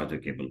take the charger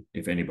cable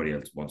if anybody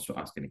else wants to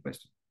ask any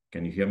question.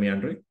 Can you hear me,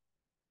 Andre?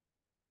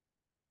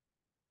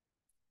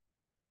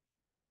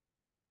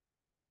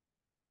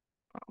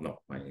 No,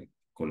 my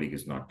colleague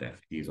is not there.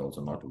 He is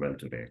also not well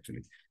today,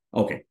 actually.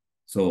 Okay,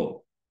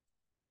 so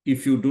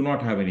if you do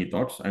not have any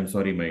thoughts, I'm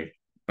sorry, my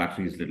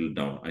battery is a little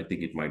down. I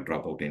think it might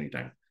drop out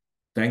anytime.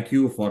 Thank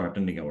you for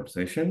attending our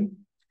session.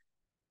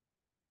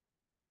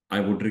 I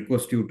would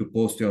request you to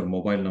post your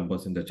mobile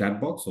numbers in the chat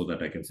box so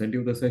that I can send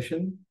you the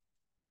session.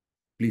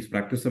 Please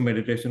practice the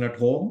meditation at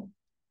home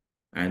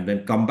and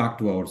then come back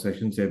to our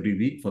sessions every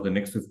week for the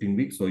next 15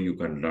 weeks so you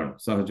can learn.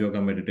 Sahaja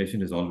Yoga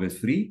meditation is always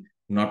free,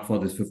 not for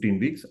this 15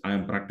 weeks. I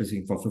am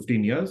practicing for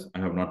 15 years. I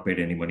have not paid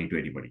any money to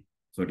anybody.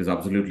 So it is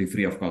absolutely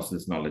free of cost,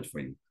 this knowledge for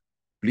you.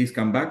 Please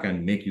come back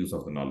and make use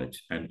of the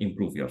knowledge and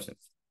improve yourself.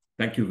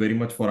 Thank you very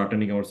much for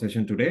attending our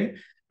session today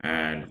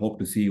and hope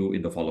to see you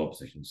in the follow-up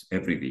sessions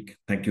every week.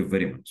 Thank you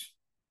very much.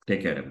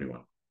 Take care,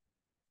 everyone.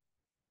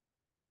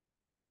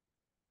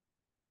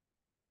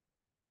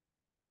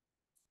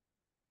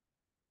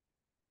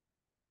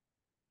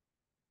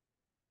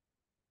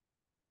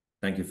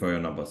 Thank you for your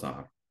number,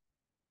 Sahar.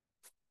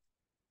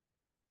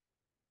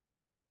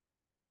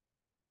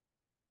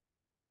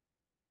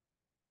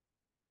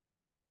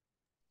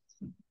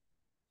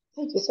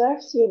 Thank you, sir.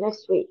 See you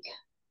next week.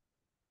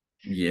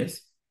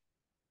 Yes.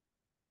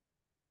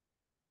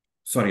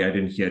 Sorry, I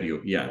didn't hear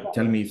you. Yeah,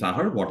 tell me,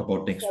 Sahar, what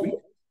about next week?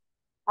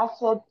 I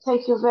said,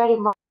 thank you very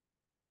much.